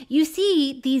film, you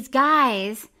see these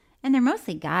guys, and they're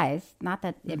mostly guys, not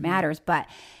that it matters, but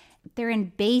they're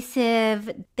invasive.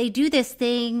 They do this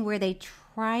thing where they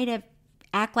try to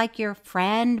act like your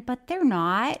friend, but they're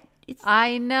not.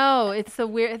 I know. It's the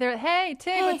weird. Hey,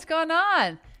 Tig, what's going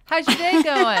on? How's your day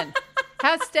going?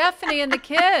 How's Stephanie and the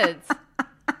kids?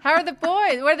 How are the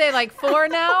boys? What are they, like 4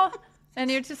 now?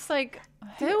 And you're just like,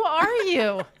 who are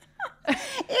you?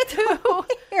 It's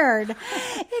weird.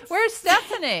 Where's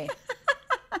Stephanie?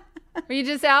 Are you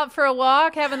just out for a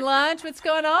walk, having lunch? What's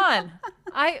going on?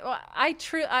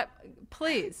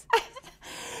 Please.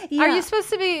 Yeah. Are you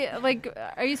supposed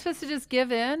to just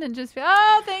give in and just be,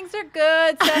 oh, things are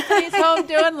good. Stephanie's home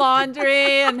doing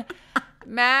laundry, and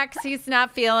Max, he's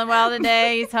not feeling well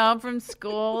today. He's home from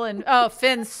school, and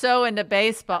Finn's so into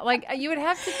baseball. Like, you would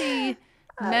have to be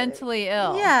mentally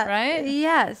ill, right?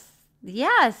 Yes.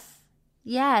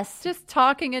 Just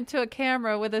talking into a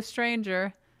camera with a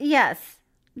stranger. Yes.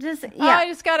 I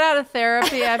just got out of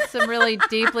therapy. I have some really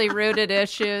deeply rooted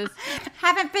issues.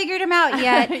 Haven't figured them out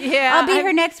yet. Yeah, I'll be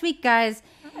here next week, guys.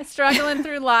 Struggling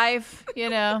through life,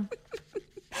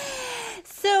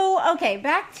 So, okay,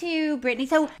 back to Britney.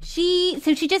 So she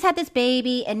just had this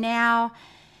baby, and now,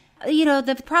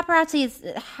 the paparazzi is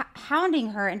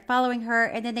hounding her and following her,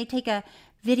 and then they take a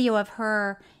video of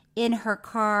her in her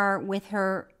car with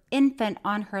her infant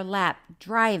on her lap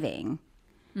driving.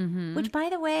 Mm-hmm. Which, by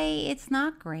the way, it's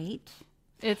not great.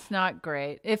 It's not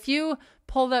great. If you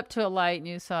pulled up to a light and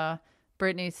you saw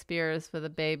Britney Spears with a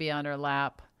baby on her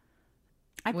lap,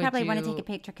 I probably want to take a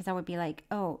picture because I would be like,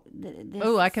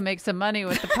 I can make some money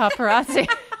with the paparazzi.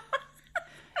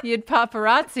 You'd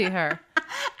paparazzi her.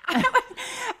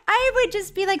 I would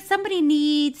just be like, somebody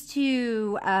needs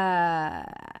to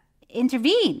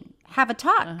intervene. Have a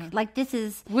talk. Like, this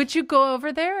is... Would you go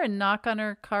over there and knock on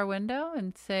her car window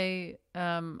and say,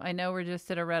 I know we're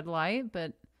just at a red light,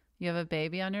 but you have a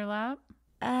baby on your lap?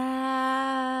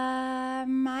 I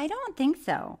don't think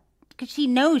so. Because she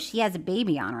knows she has a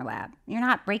baby on her lap. You're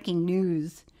not breaking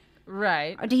news.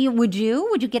 Right. Would you?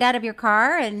 Would you get out of your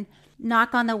car and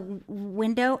knock on the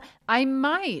window? I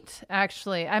might,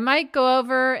 actually. I might go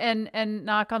over and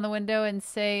knock on the window and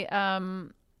say...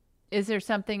 is there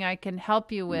something I can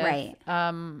help you with? Right.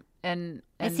 And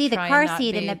I see the car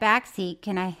seat and the back seat.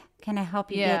 Can I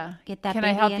help you get that baby in? Can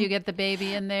I help you get the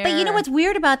baby in there? But you know what's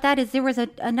weird about that is there was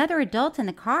another adult in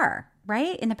the car,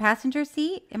 right? In the passenger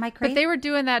seat. Am I crazy? But they were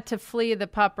doing that to flee the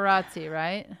paparazzi,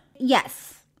 right?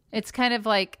 Yes. It's kind of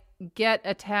like get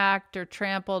attacked or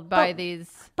trampled by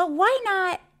these. But why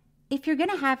not, if you're going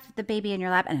to have the baby in your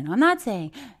lap, and I'm not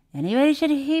saying anybody should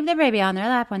keep their baby on their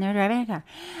lap when they're driving a car,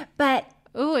 but...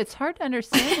 Ooh, it's hard to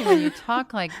understand when you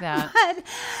talk like that. But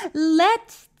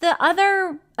let the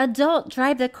other adult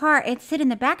drive the car and sit in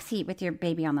the back seat with your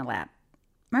baby on the lap,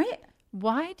 right?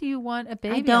 Why do you want a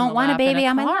baby? I don't want a baby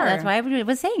on my lap. That's why I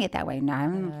was saying it that way. No,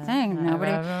 I'm saying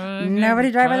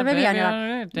nobody drive with a baby on your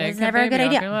lap. It's never a good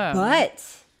idea. But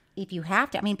if you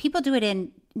have to, I mean, people do it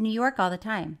in New York all the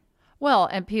time. Well,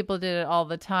 and people did it all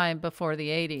the time before the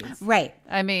 80s. Right.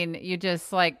 I mean, you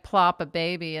just like plop a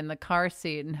baby in the car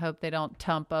seat and hope they don't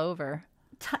tump over.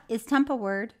 Is tump a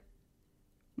word?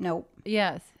 Nope.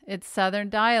 Yes. It's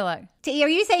Southern dialect. Are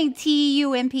you saying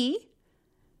T-U-M-P?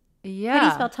 Yeah. How do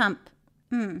you spell tump?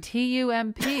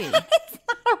 T-U-M-P. It's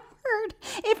not a word.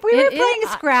 If we were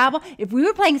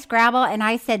playing Scrabble and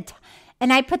I said,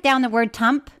 and I put down the word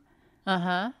tump,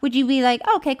 would you be like,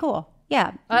 okay, cool.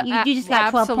 Yeah, you just got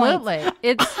 12 absolutely. points.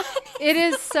 It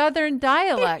is Southern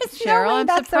dialect, Cheryl.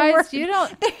 I'm surprised you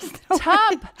don't.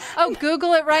 Tump. Oh,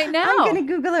 Google it right now. I'm going to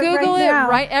Google it right now.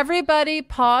 Right. Everybody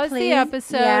pause the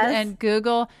episode and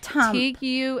Google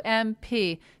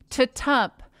T-U-M-P. To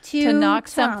tump. To knock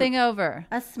something over.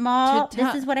 A small,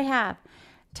 this is what I have.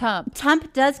 Tump.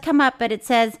 Tump does come up, but it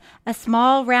says a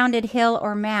small rounded hill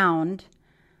or mound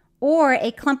or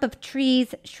a clump of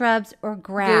trees, shrubs, or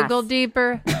grass. Google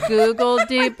deeper. Google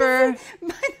deeper.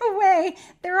 By the way,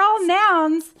 they're all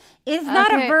nouns. It's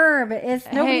not a verb. It's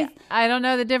nobody's. Hey, I don't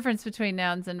know the difference between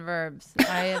nouns and verbs.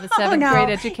 I have a seventh grade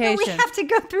education. No, we have to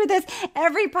go through this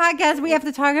every podcast. We have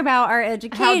to talk about our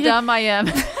education. How dumb I am.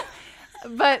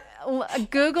 But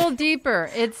Google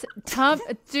deeper. It's tump.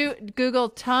 Google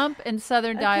tump and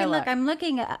Southern dialect. Look, I'm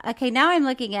looking. Now I'm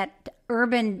looking at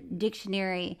Urban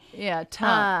Dictionary. Yeah,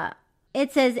 tump.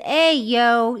 It says, "Hey,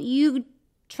 yo, you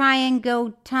try and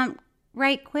go tump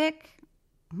right quick."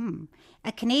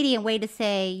 A Canadian way to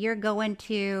say you're going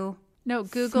to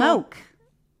Google smoke.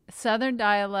 Southern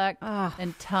dialect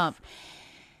and tump.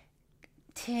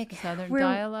 Tig, Southern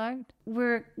dialect.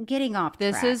 We're getting off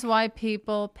This track. is why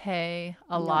people pay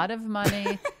a lot of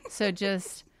money. So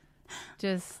just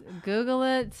Google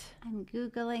it. I'm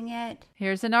Googling it.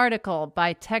 Here's an article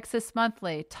by Texas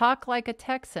Monthly. Talk like a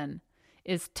Texan.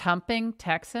 Is tumping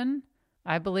Texan?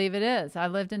 I believe it is. I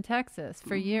lived in Texas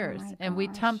for years, and we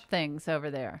tump things over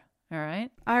there. All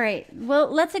right? All right. Well,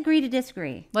 let's agree to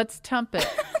disagree. Let's tump it.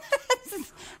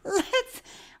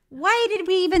 Why did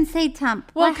we even say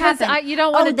tump? Well, because you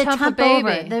don't want to tump a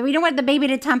baby. We don't want the baby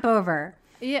to tump over.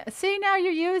 Yeah. See, now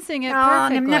you're using it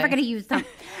perfectly. I'm never going to use tump.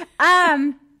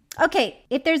 Okay.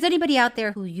 If there's anybody out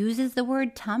there who uses the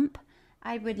word tump,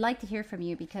 I would like to hear from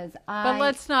you because But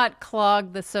let's not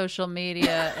clog the social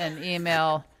media and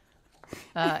email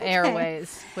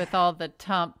airways with all the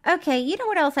tump. Okay, you know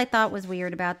what else I thought was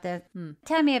weird about this?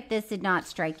 Tell me if this did not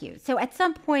strike you. So at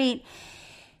some point,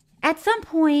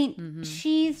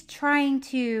 she's trying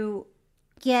to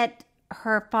get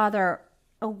her father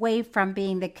away from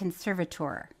being the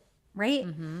conservator, right?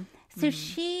 So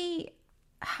she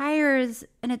hires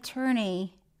an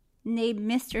attorney named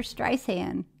Mr.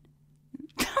 Streisand.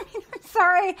 I mean, I'm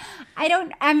sorry.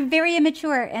 I'm very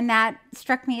immature, and that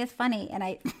struck me as funny, and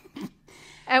I...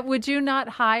 Would you not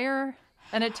hire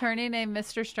an attorney named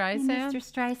Mr. Streisand? Mr.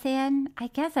 Streisand? I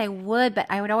guess I would, but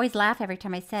I would always laugh every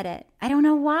time I said it. I don't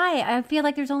know why. I feel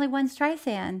like there's only one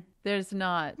Streisand. There's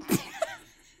not.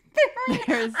 I'm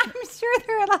sure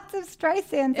there are lots of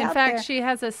Streisands In out fact, there. she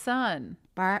has a son.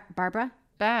 Barbara?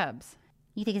 Babs.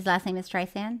 You think his last name is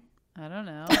Streisand? I don't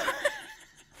know.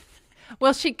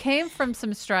 Well, she came from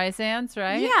some Streisands,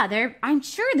 right? Yeah, I'm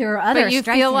sure there are other But you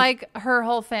Streisands. feel like her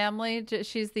whole family,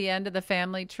 she's the end of the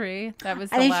family tree? That was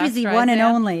the I think last she's the Streisand? one and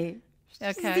only.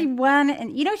 Okay. She's the one.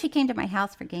 And she came to my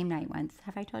house for game night once.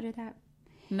 Have I told you that?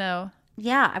 No.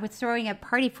 Yeah, I was throwing a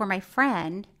party for my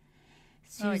friend.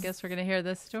 I guess we're going to hear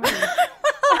this story.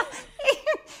 I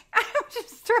was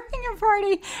just throwing a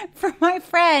party for my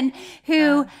friend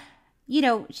who,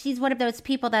 she's one of those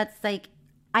people that's like,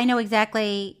 I know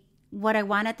exactly what I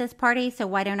want at this party, so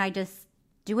why don't I just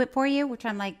do it for you? Which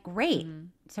I'm like, great.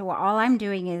 So all I'm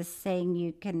doing is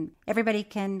saying everybody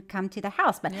can come to the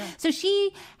house. But so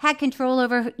she had control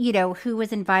over, who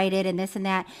was invited and this and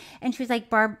that. And she was like,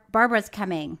 Barbara's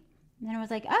coming. And then I was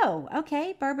like, oh,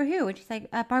 okay, Barbara who? And she's like,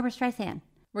 Barbara Streisand.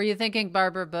 Were you thinking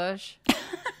Barbara Bush?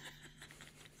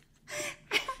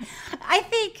 I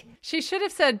think she should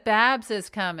have said Babs is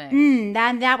coming.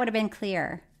 That would have been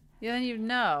clear. Yeah, then you'd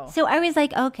know. So I was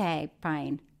like, okay,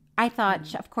 fine. I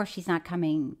thought, of course, she's not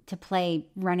coming to play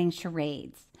running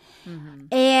charades.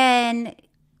 And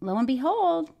lo and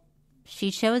behold, she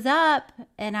shows up,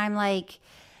 and I'm like,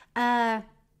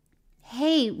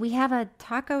 hey, we have a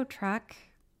taco truck.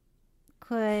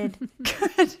 Could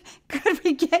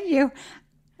we get you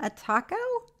a taco?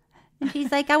 And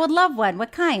she's like, I would love one.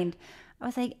 What kind? I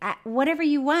was like, whatever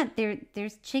you want.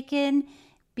 There's chicken,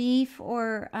 beef,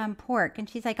 or pork. And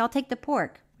she's like, I'll take the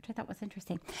pork, which I thought was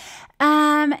interesting.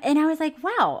 And I was like,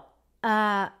 wow,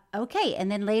 okay.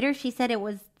 And then later she said it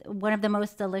was one of the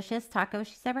most delicious tacos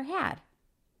she's ever had.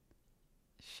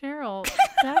 Cheryl,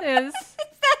 that is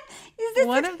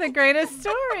one of the greatest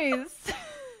stories.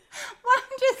 Well,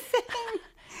 I'm just saying.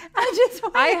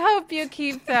 I hope you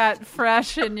keep that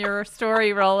fresh in your story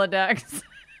Rolodex.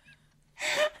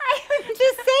 I'm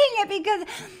just saying it because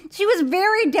she was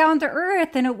very down to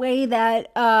earth in a way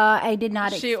that I did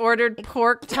not. She ordered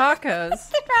pork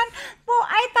tacos. Well,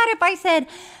 I thought if I said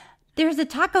there's a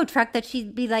taco truck that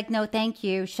she'd be like, no, thank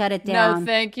you, shut it down. No,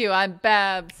 thank you, I'm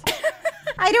Babs.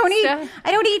 I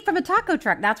don't eat from a taco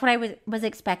truck. That's what I was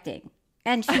expecting,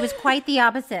 and she was quite the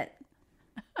opposite.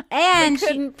 And we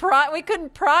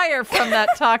couldn't pry her from that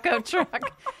taco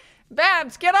truck.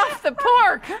 Babs, get off the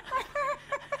pork.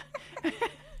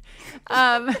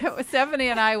 Stephanie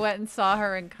and I went and saw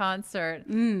her in concert,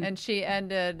 and she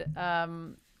ended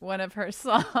one of her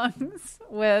songs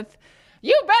with,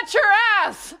 "You bet your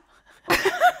ass."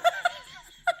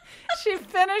 She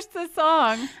finished the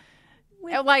song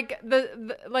Like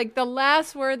the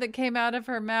last word that came out of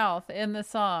her mouth in the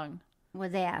song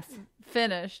was ass.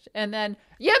 Finished. And then,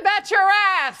 you bet your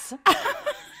ass.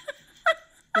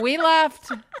 We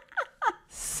laughed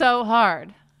so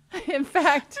hard. In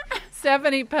fact,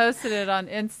 Stephanie posted it on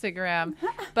Instagram.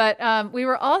 But we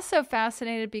were also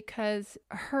fascinated because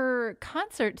her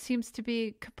concert seems to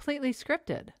be completely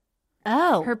scripted.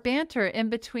 Oh. Her banter in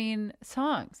between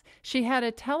songs. She had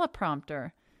a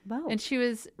teleprompter. Whoa. And she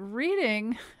was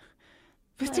reading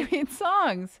between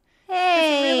songs.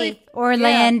 Hey, really,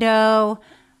 Orlando.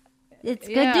 Yeah. It's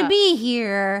good to be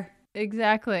here.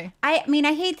 Exactly. I mean,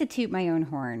 I hate to toot my own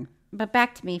horn, but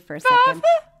back to me for a second.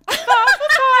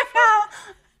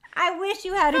 I wish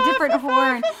you had a different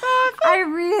horn. I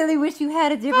really wish you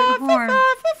had a different horn.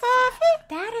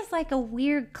 That is like a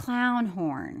weird clown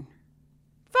horn.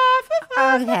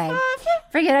 Okay.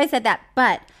 Forget I said that.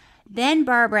 But then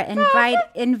Barbara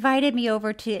invited me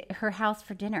over to her house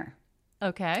for dinner.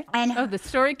 Okay. And the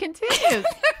story continues.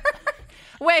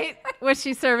 Wait, was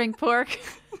she serving pork?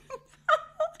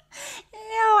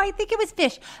 No, I think it was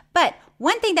fish. But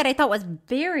one thing that I thought was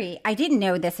I didn't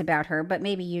know this about her, but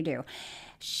maybe you do.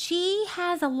 She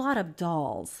has a lot of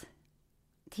dolls.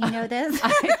 Do you know this?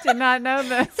 I did not know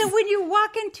this. So when you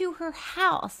walk into her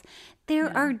house,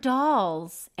 there are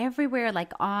dolls everywhere,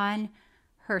 like on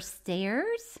her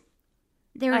stairs.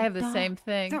 I have the same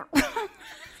thing.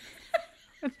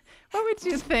 What would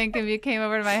you think if you came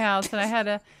over to my house and I had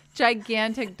a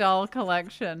gigantic doll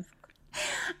collection?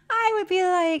 I would be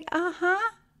like,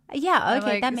 yeah,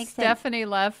 okay, that makes sense. Stephanie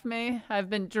left me. I've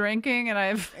been drinking and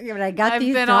I've been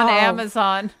dolls. On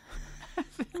Amazon,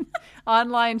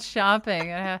 online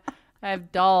shopping. I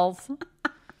have dolls.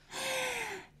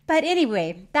 But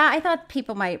anyway, I thought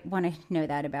people might want to know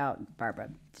that about Barbara.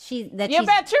 You bet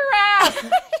your ass.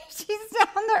 She's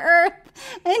down to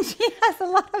earth, and she has a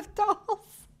lot of dolls.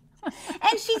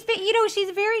 And she's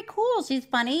very cool. She's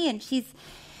funny, and she's,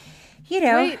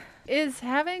 Wait, is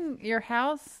having your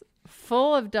house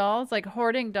full of dolls, like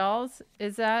hoarding dolls,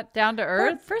 is that down to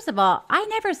earth? Well, first of all, I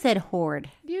never said hoard.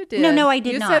 You did. No, I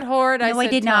did not. You said hoard. No, I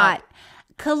did not.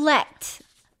 Collect.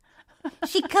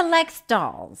 She collects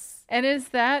dolls. And is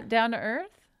that down to earth?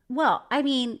 Well, I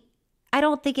mean, I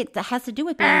don't think it has to do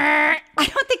with being. I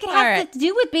don't think it has to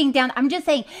do with being down. I'm just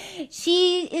saying,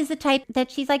 she is the type that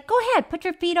she's like, go ahead, put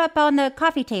your feet up on the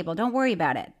coffee table. Don't worry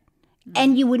about it.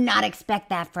 And you would not expect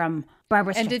that from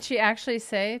Barbara. And did she actually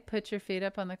say, put your feet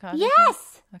up on the coffee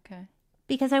Yes. table? Okay.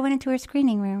 Because I went into her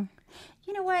screening room.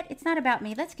 You know what? It's not about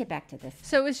me. Let's get back to this.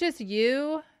 So it was just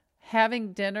you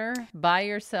having dinner by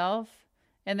yourself,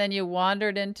 and then you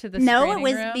wandered into the screening room? No, it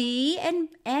was me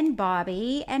and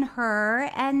Bobby and her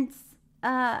and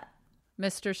Mr.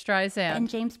 Streisand and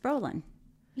James Brolin.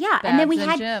 Yeah, Babs and then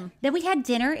we had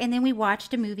dinner, and then we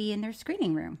watched a movie in their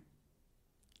screening room.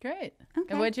 Great. Okay.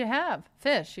 And what'd you have?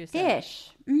 Fish, you said.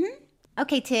 Fish. Mm-hmm.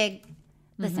 Okay, Tig.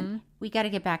 Listen, we got to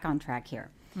get back on track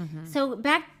here. Mm-hmm. So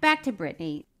back to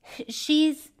Britney.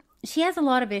 She has a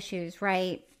lot of issues,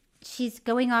 right? She's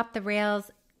going off the rails.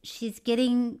 She's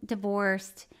getting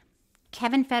divorced.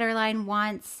 Kevin Federline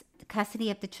wants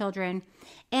custody of the children,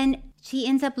 and she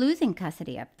ends up losing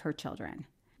custody of her children.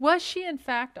 Was she in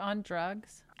fact on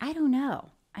drugs? I don't know.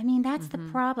 I mean, that's the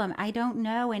problem. I don't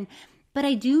know, but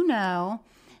I do know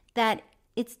that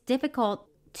it's difficult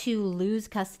to lose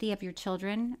custody of your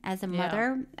children as a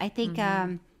mother. I think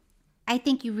I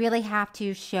think you really have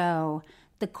to show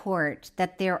the court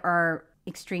that there are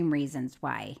extreme reasons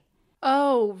why.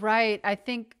 Oh, right.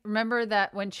 Remember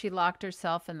that when she locked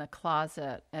herself in the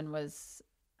closet and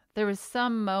there was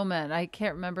some moment, I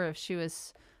can't remember if she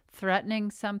was threatening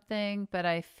something, but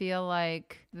I feel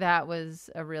like that was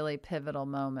a really pivotal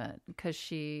moment because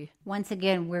once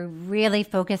again, we're really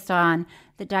focused on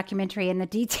the documentary and the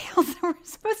details that we're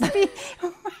supposed to be. I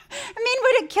mean,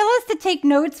 would it kill us to take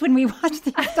notes when we watch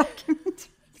these documentaries?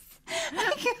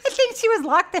 I think she was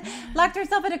locked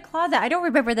herself in a closet. I don't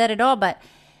remember that at all, but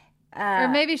or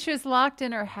maybe she was locked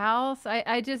in her house.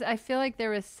 I feel like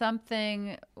there was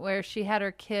something where she had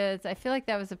her kids. I feel like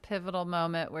that was a pivotal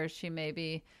moment where she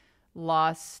maybe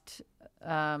lost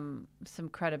some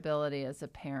credibility as a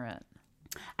parent.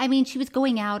 I mean, she was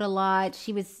going out a lot.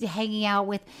 She was hanging out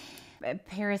with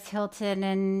Paris Hilton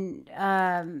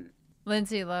and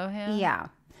Lindsay Lohan. Yeah.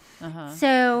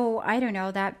 So I don't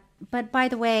know that. But by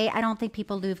the way, I don't think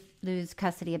people lose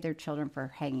custody of their children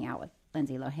for hanging out with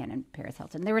Lindsay Lohan and Paris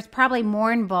Hilton. There was probably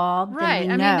more involved than we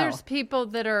know. I mean, there's people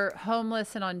that are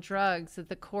homeless and on drugs that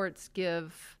the courts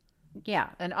give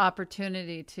an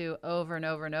opportunity to over and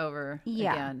over and over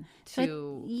again.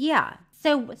 So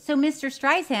Mr.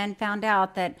 Streisand found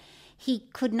out that he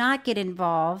could not get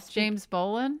involved. James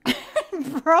Brolin?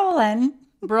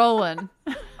 Brolin.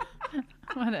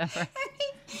 Whatever.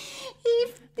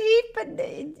 He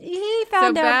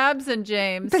found out. So Babs and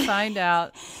James find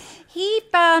out. He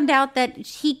found out that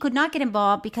he could not get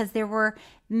involved because there were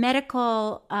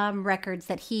medical records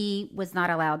that he was not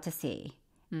allowed to see.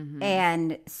 Mm-hmm.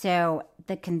 And so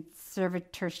the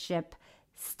conservatorship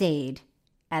stayed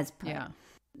as per. Yeah.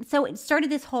 So it started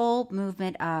this whole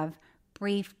movement of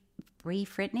Brie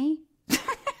Britney.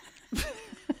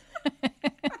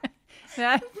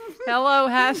 Hello,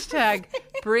 hashtag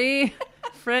Brie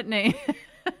Britney.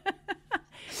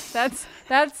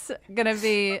 That's gonna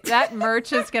be, that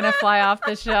merch is gonna fly off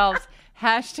the shelves.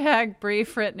 Hashtag Brie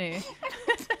Britney.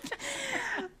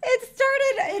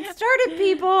 It started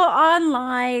people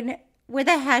online with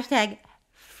a hashtag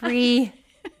Free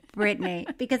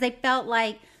Britney because they felt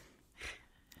like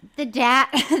the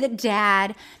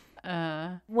dad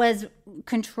was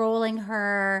controlling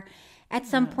her. At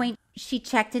some point, she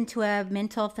checked into a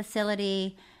mental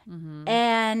facility. Mm-hmm.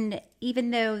 And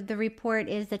even though the report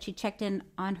is that she checked in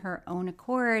on her own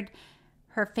accord,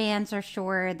 her fans are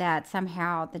sure that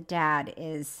somehow the dad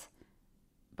is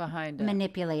behind it,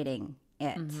 manipulating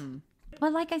it. Mm-hmm.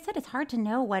 But like I said, it's hard to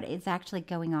know what is actually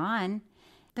going on.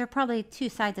 There are probably two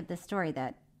sides of the story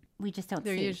that we just don't see.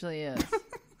 There usually is.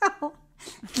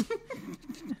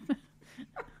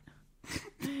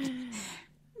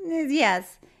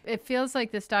 Yes. It feels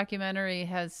like this documentary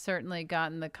has certainly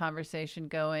gotten the conversation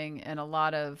going and a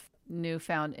lot of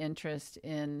newfound interest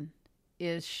in,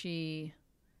 is she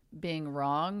being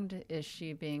wronged? Is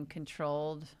she being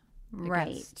controlled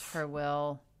against her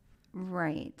will?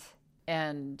 Right.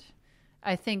 And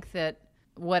I think that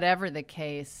whatever the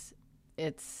case,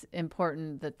 it's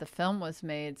important that the film was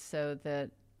made so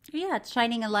that... Yeah, it's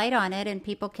shining a light on it and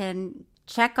people can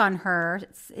check on her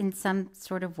in some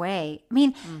sort of way. I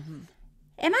mean... Mm-hmm.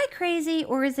 Am I crazy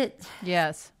or is it...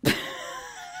 Yes.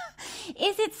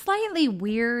 Is it slightly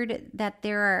weird that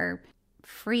there are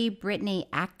Free Britney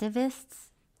activists?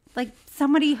 Like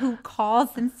somebody who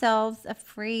calls themselves a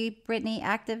Free Britney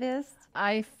activist?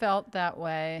 I felt that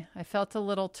way. I felt a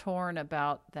little torn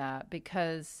about that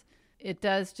because it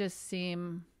does just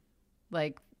seem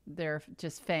like they're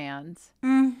just fans.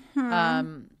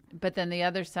 Mm-hmm. But then the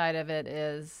other side of it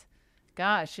is...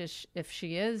 Gosh, if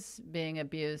she is being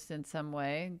abused in some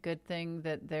way, good thing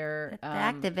that they're the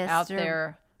activists out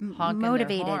there honking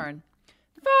motivated. their horn.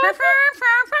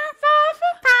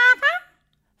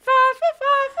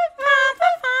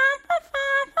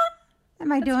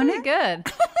 Am I doing it? Good.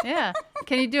 Yeah.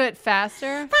 Can you do it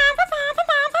faster?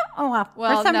 Oh,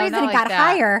 well, for some reason it got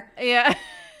higher. Yeah.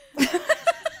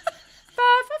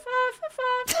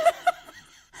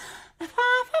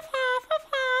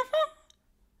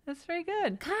 That's very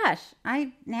good. Gosh,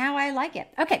 now I like it.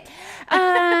 Okay,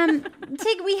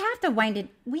 Tig, we have to wind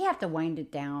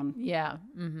it down. Yeah,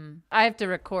 mm-hmm. I have to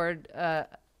record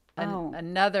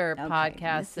another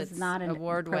podcast that's not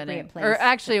award-winning, or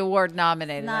actually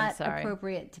award-nominated. It's not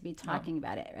appropriate to be talking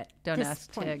about it. At Don't this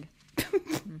ask point. Tig.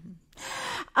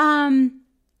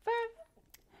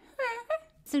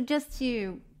 So just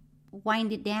to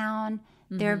wind it down,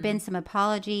 there have been some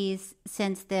apologies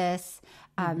since this.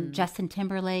 Justin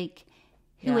Timberlake,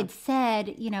 who had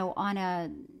said, on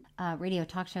a radio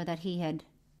talk show that he had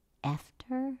effed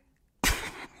her. Do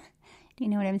you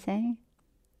know what I'm saying?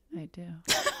 I do.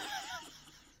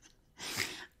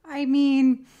 I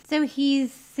mean, so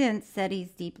he's since said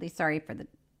he's deeply sorry for the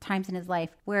times in his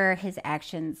life where his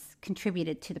actions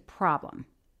contributed to the problem.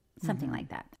 Something like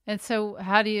that. And so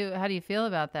how do you feel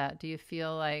about that? Do you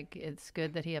feel like it's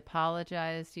good that he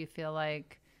apologized? Do you feel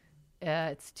like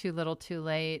it's too little too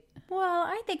late? Well,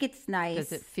 I think it's nice.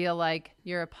 Does it feel like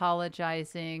you're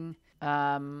apologizing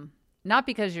not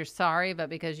because you're sorry,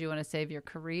 but because you want to save your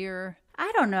career?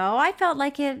 I don't know. I felt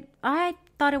like it. I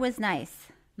thought it was nice.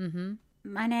 Mm-hmm.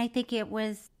 And I think it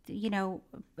was,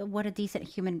 what a decent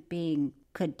human being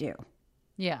could do.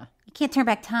 Yeah. You can't turn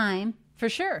back time. For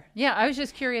sure. Yeah, I was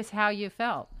just curious how you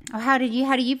felt. Oh, how do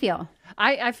you feel?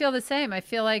 I feel the same. I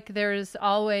feel like there's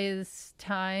always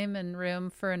time and room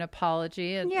for an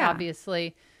apology. It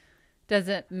obviously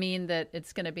doesn't mean that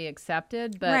it's going to be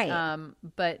accepted, but right.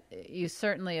 But you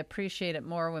certainly appreciate it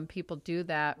more when people do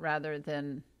that rather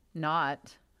than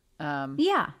not.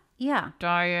 Yeah.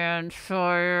 Diane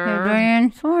Sawyer. Hey,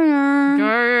 Diane Sawyer.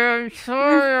 Diane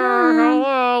Sawyer.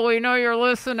 Hello, we know you're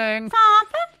listening.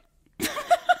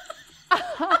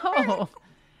 Oh,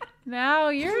 now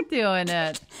you're doing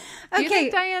it. Do you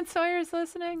think Diane Sawyer's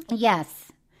listening?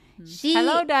 Yes.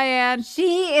 Hello, Diane.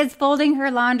 She is folding her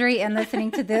laundry and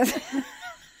listening to this.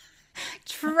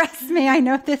 Trust me, I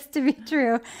know this to be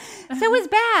true. So was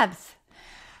Babs.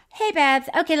 Hey, Babs.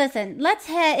 Okay, listen. Let's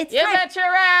head. It's You time. bet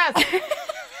your ass.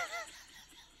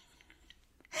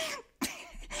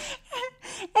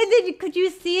 And then could you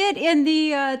see it in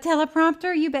the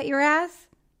teleprompter? You bet your ass.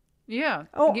 Yeah.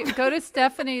 Oh. Go to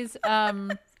Stephanie's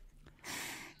Her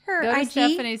go to IG?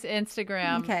 Stephanie's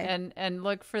Instagram Okay. and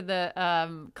look for the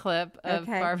clip of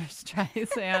Okay. Barbra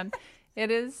Streisand. It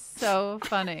is so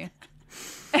funny.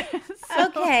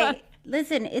 Okay.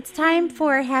 Listen, it's time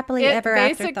for Happily Ever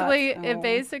After Thoughts. It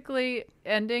basically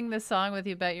ending the song with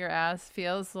 "You Bet Your Ass"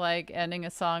 feels like ending a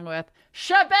song with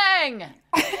 "Shabang,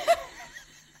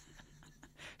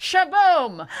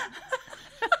 shaboom."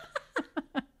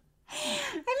 I'm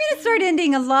going to start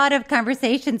ending a lot of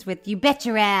conversations with "You bet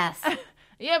your ass."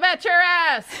 You bet your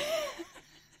ass.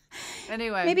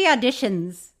 Anyway, Maybe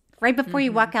auditions. Right before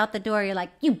you walk out the door, you're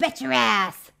like, "You bet your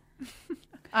ass."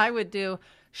 I would do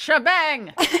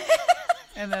 "Shabang"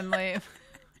 and then leave.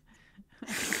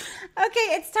 Okay,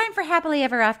 it's time for Happily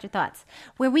Ever After Thoughts,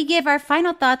 where we give our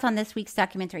final thoughts on this week's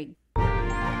documentary.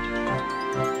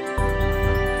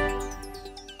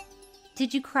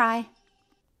 Did you cry?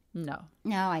 No.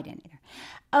 No, I didn't either.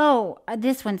 Oh,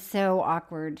 this one's so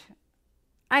awkward.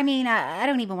 I mean, I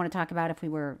don't even want to talk about if we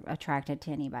were attracted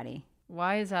to anybody.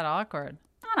 Why is that awkward?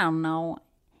 I don't know.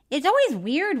 It's always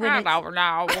weird when I don't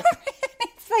know.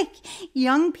 it's like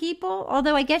young people.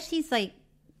 Although I guess she's like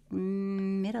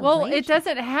middle-aged. Well, it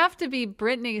doesn't have to be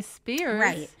Britney Spears.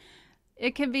 Right.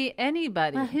 It can be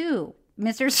anybody. Who?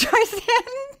 Mr.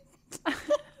 Streisand?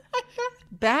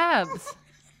 Babs.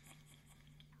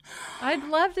 I'd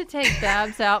love to take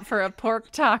Babs out for a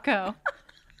pork taco.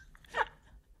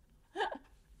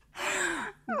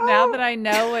 Now that I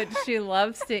know what she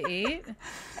loves to eat.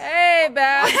 Hey,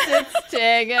 Babs, it's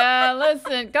Tig.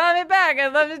 Listen, call me back.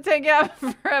 I'd love to take you out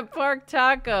for a pork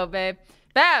taco, babe.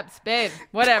 Babs, babe,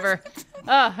 whatever.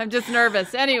 Oh, I'm just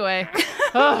nervous. Anyway.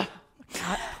 Oh,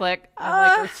 God, click. I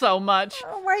like her so much.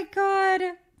 Oh, my God.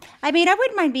 I mean, I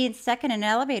wouldn't mind being stuck in an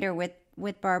elevator with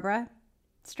Barbra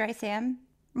Streisand.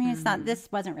 I mean, it's not. This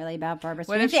wasn't really about Barbra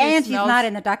What if Streisand, she and smells- she's not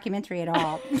in the documentary at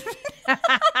all.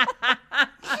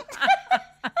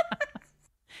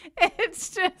 It's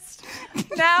just,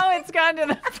 now it's gotten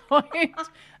to the point.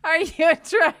 Are you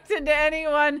attracted to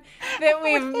anyone that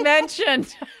we've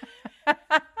mentioned? Oh,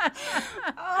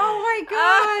 my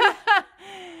God.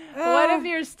 What if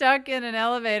you're stuck in an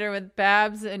elevator with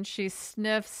Babs and she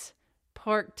sniffs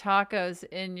pork tacos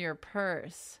in your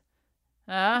purse?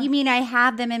 Huh? You mean I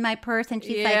have them in my purse and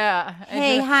she's Yeah. like,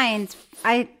 "Hey, Heinz,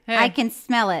 I can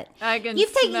smell it." I can You've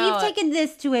smell it. taken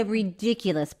this to a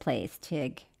ridiculous place,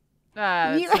 Tig.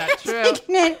 That's not true.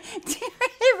 Taken it to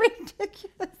a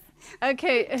ridiculous.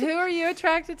 Okay, who are you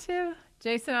attracted to?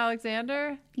 Jason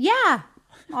Alexander? Yeah,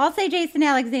 I'll say Jason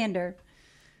Alexander.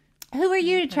 Who are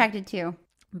you attracted to?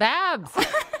 Babs.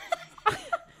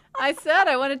 I said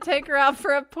I want to take her out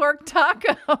for a pork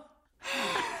taco.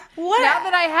 What? Now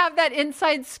that I have that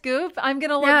inside scoop, I'm going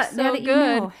to look Now so that you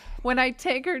good know. when I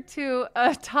take her to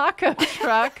a taco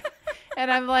truck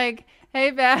and I'm like,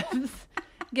 "Hey, Babs,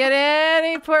 get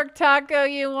any pork taco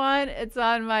you want. It's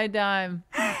on my dime.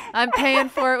 I'm paying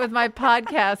for it with my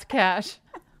podcast cash."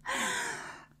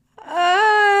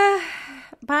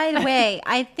 By the way,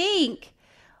 I think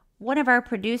one of our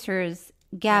producers,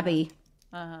 Gabby,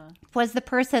 was the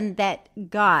person that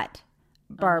got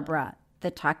Barbra the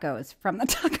tacos from the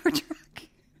taco truck.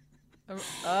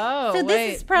 Oh, So this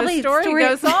wait. is probably the story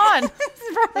goes on.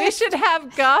 probably- We should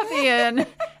have Gabby in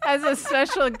as a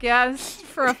special guest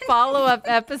for a follow-up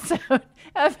episode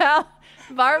about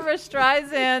Barbra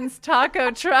Streisand's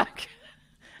taco truck.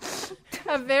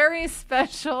 A very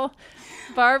special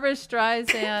Barbra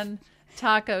Streisand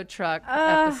taco truck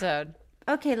episode.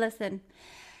 Okay, listen.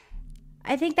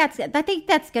 I think that's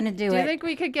going to do it. Do you think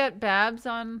we could get Babs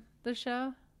on the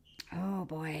show? Oh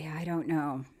boy, I don't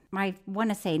know. I want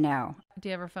to say no. Do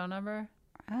you have her phone number?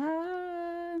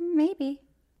 Maybe.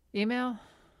 Email?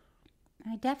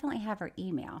 I definitely have her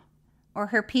email or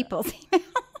her people's email.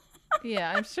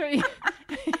 Yeah, I'm sure you,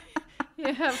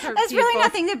 you have her That's really people.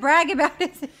 nothing to brag about.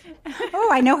 Is it? Oh,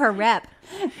 I know her rep.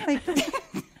 Like,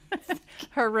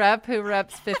 Her rep who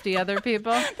reps 50 other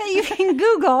people. that you can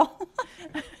Google.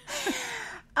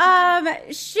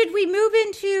 Should we move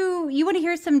into? You want to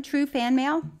hear some true fan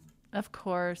mail? Of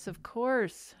course, of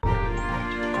course.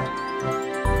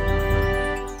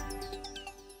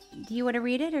 Do you want to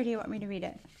read it, or do you want me to read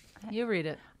it? You read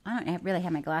it. I don't really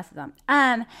have my glasses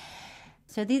on.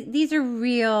 So these are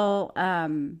real.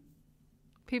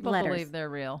 People letters. believe they're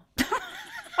real.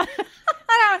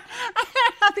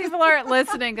 People aren't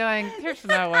listening going, "There's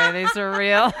no way these are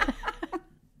real."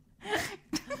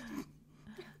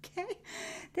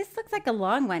 looks like a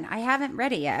long one. I haven't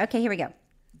read it yet. Okay, here we go.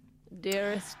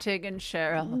 Dearest Tig and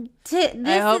Cheryl,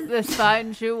 I hope this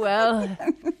finds you well.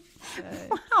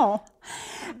 Wow.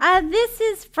 This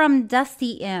is from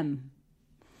Dusty M.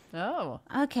 Oh.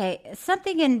 Okay,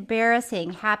 something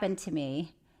embarrassing happened to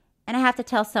me, and I have to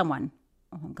tell someone.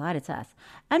 Oh, I'm glad it's us.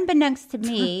 Unbeknownst to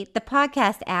me, the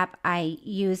podcast app I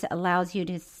use allows you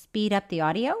to speed up the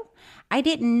audio. I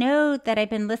didn't know that I've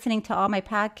been listening to all my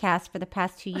podcasts for the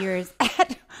past 2 years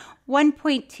at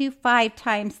 1.25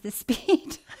 times the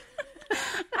speed.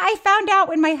 I found out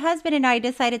when my husband and I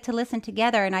decided to listen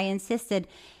together, and I insisted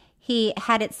he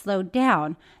had it slowed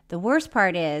down. The worst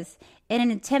part is, in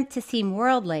an attempt to seem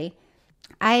worldly,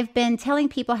 I've been telling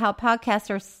people how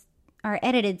podcasts are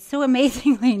edited so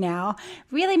amazingly now,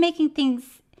 really making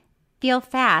things feel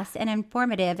fast and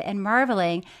informative, and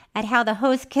marveling at how the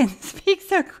host can speak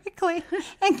so quickly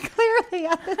and clearly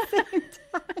at the same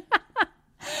time.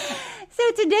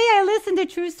 So today I listened to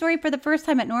True Story for the first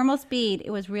time at normal speed.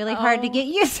 It was really hard to get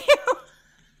used to.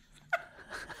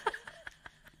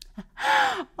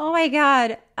 Oh my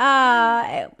God.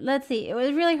 Let's see. It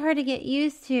was really hard to get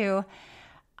used to.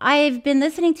 I've been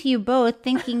listening to you both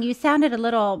thinking you sounded a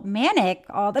little manic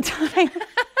all the time.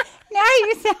 Now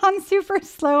you sound super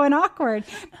slow and awkward.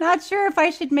 Not sure if I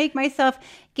should make myself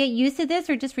get used to this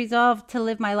or just resolve to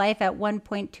live my life at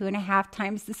 1.25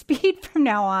 times the speed from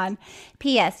now on.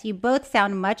 P.S. You both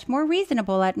sound much more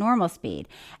reasonable at normal speed.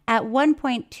 At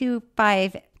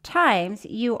 1.25 times,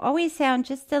 you always sound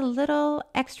just a little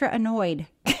extra annoyed,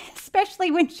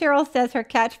 especially when Cheryl says her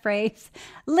catchphrase,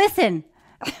 listen.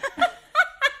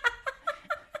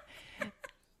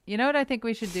 You know what I think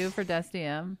we should do for Dusty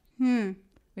M?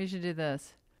 We should do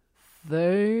this.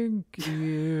 Thank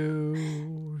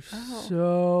you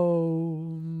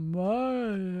so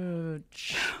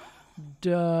much,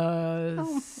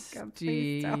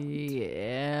 Dusty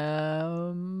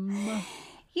M.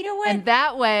 You know what? And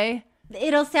that way,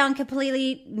 it'll sound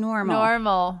completely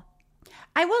normal.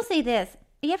 I will say this.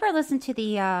 You ever listen to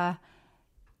the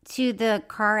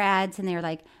car ads and they're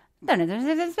like,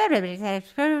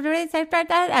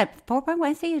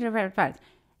 4.1.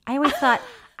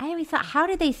 I always thought, how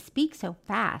do they speak so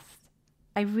fast?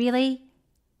 I really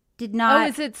did not. Oh,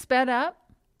 is it sped up?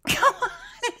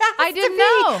 I didn't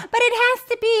know. But it has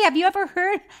to be. Have you ever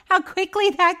heard how quickly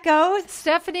that goes?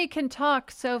 Stephanie can talk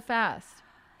so fast.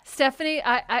 Stephanie,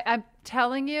 I'm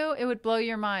telling you, it would blow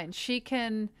your mind. She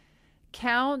can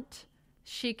count.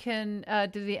 She can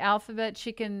do the alphabet.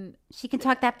 She can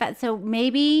talk that fast. So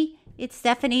maybe it's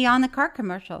Stephanie on the car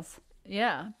commercials.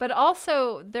 Yeah, but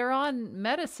also they're on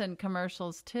medicine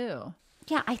commercials too.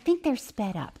 Yeah, I think they're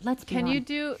sped up. Let's be honest.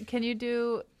 Can you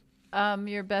do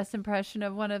your best impression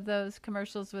of one of those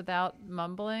commercials without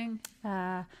mumbling?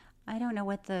 I don't know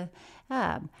what the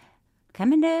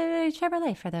coming to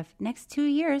Chevrolet for the next 2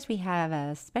 years. We have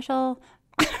a special.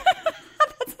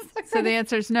 So the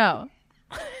answer is no.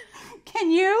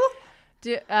 Can you?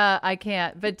 I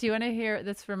can't. But do you want to hear?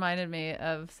 This reminded me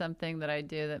of something that I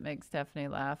do that makes Stephanie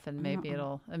laugh, and maybe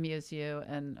it'll amuse you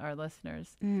and our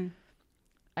listeners.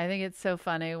 I think it's so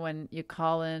funny when you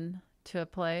call in to a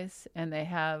place and they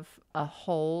have a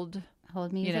hold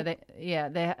music. You know,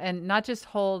 they and not just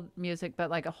hold music, but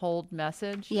like a hold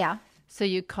message. Yeah. So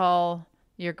you call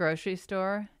your grocery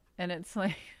store, and it's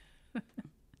like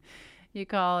you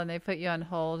call and they put you on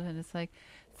hold, and it's like,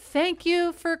 thank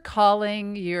you for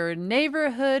calling your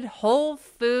neighborhood Whole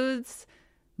Foods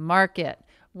Market,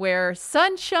 where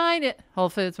sunshine Whole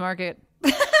Foods Market.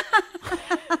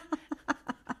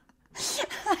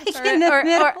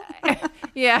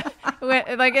 Yeah,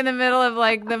 like in the middle of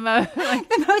like the most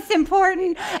the most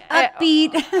important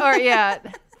upbeat.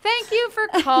 Thank you for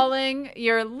calling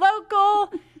your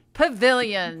local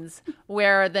pavilions,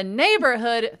 where the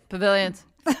neighborhood pavilions.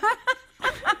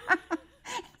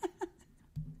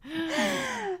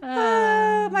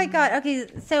 Oh my God. Okay,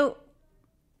 so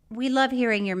we love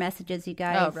hearing your messages, you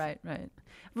guys. Oh, right.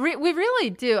 We really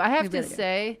do. I have to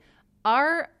say,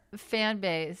 our fan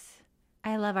base.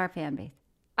 I love our fan base.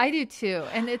 I do too.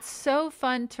 And it's so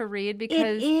fun to read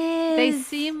because they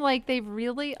seem like they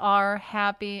really are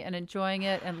happy and enjoying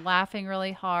it and laughing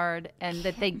really hard, and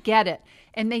that they get it.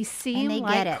 And they seem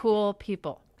like cool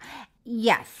people.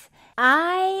 Yes.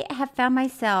 I have found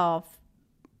myself,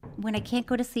 when I can't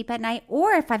go to sleep at night,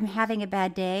 or if I'm having a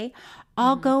bad day,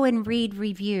 I'll go and read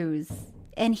reviews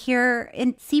and hear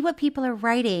and see what people are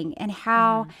writing and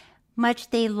how much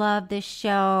they love this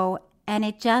show. And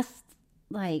it just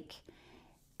like,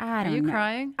 I don't know. Are you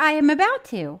crying? I am about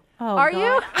to. Oh, are God.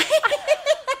 you?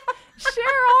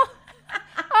 Cheryl.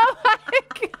 Oh my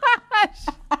gosh.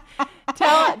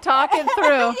 Talk Talk it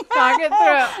through. Talk it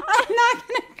through. I'm not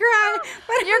going to cry.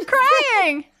 But You're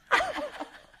crying.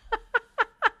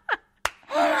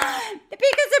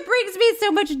 Because it brings me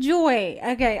so much joy.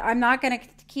 Okay, I'm not going to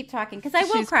keep talking because I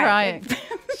will She's cry. Crying.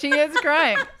 She is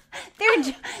crying.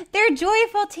 They're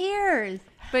joyful tears.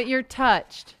 But you're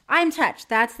touched. I'm touched.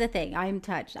 That's the thing. I'm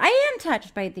touched. I am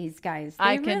touched by these guys.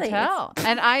 I can tell.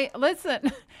 And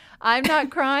listen, I'm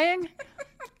not crying.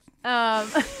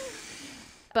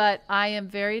 But I am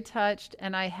very touched,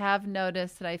 and I have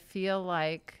noticed that I feel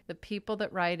like the people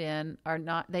that write in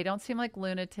they don't seem like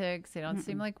lunatics. They don't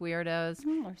seem like weirdos.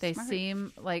 They smart.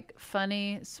 seem like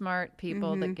funny, smart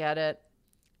people that get it.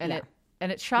 And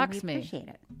it shocks me. I appreciate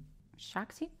it.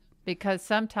 Shocks you? Because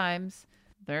sometimes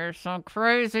there's some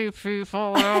crazy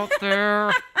people out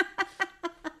there.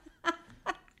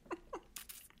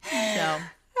 So.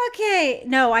 Okay.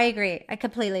 No, I agree. I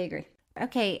completely agree.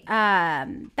 Okay.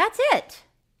 That's it.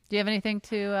 Do you have anything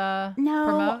to no,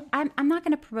 promote? I'm not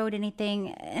going to promote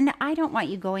anything. And I don't want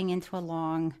you going into a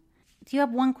long... Do you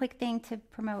have one quick thing to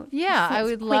promote? Yeah, I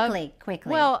would love...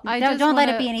 Quickly. Well, don't let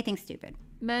it be anything stupid.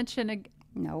 Mention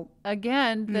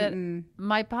again Mm-mm. that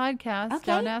my podcast,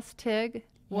 Don't Ask Tig,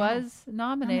 was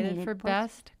nominated for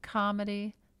Best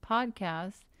Comedy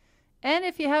Podcast. And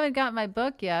if you haven't got my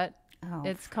book yet,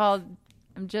 it's called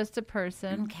I'm Just a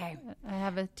Person. Okay. I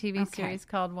have a TV series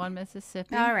called One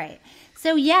Mississippi. All right.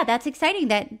 So, yeah, that's exciting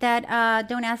that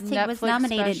Don't Ask Tig was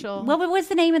nominated. Special. What was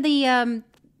the name of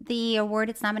the award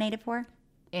it's nominated for?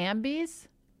 Ambies?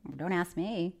 Don't ask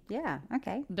me. Yeah,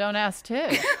 okay. Don't Ask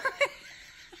Tig.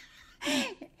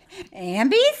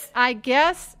 Ambies? I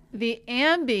guess the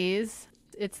Ambies,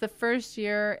 it's the first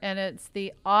year, and it's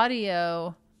the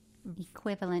audio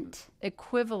equivalent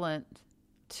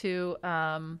to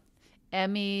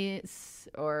Emmys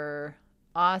or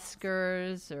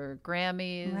Oscars or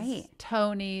Grammys,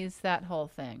 Tonys, that whole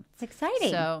thing. It's exciting.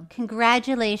 So,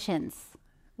 congratulations.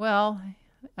 Well,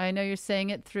 I know you're saying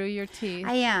it through your teeth.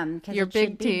 I am. Your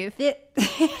big teeth.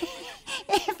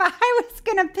 If I was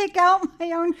going to pick out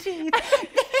my own teeth, they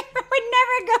would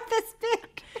never go this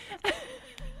big.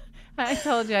 I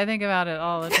told you, I think about it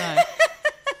all the time.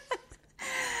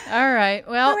 All right.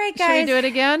 Well, guys. Should we do it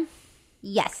again?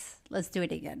 Yes. Let's do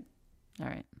it again. All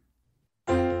right.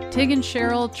 Tig and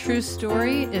Cheryl True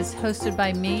Story is hosted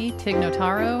by me, Tig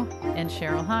Notaro, and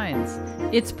Cheryl Hines.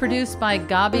 It's produced by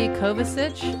Gabi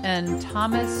Kovacic and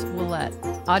Thomas Willett.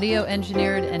 Audio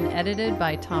engineered and edited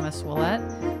by Thomas Willett,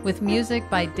 with music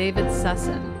by David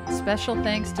Sussin. Special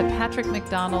thanks to Patrick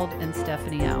McDonald and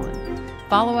Stephanie Allen.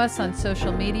 Follow us on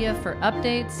social media for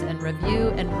updates and review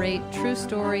and rate True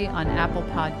Story on Apple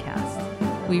Podcasts.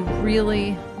 We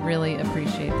really, really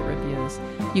appreciate the reviews.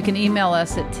 You can email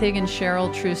us at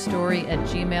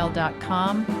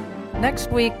tigandcheryltruestory@gmail.com.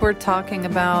 Next week, we're talking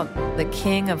about the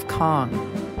King of Kong.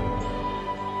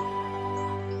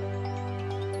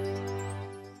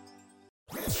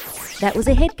 That was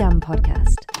a HeadGum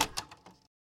podcast.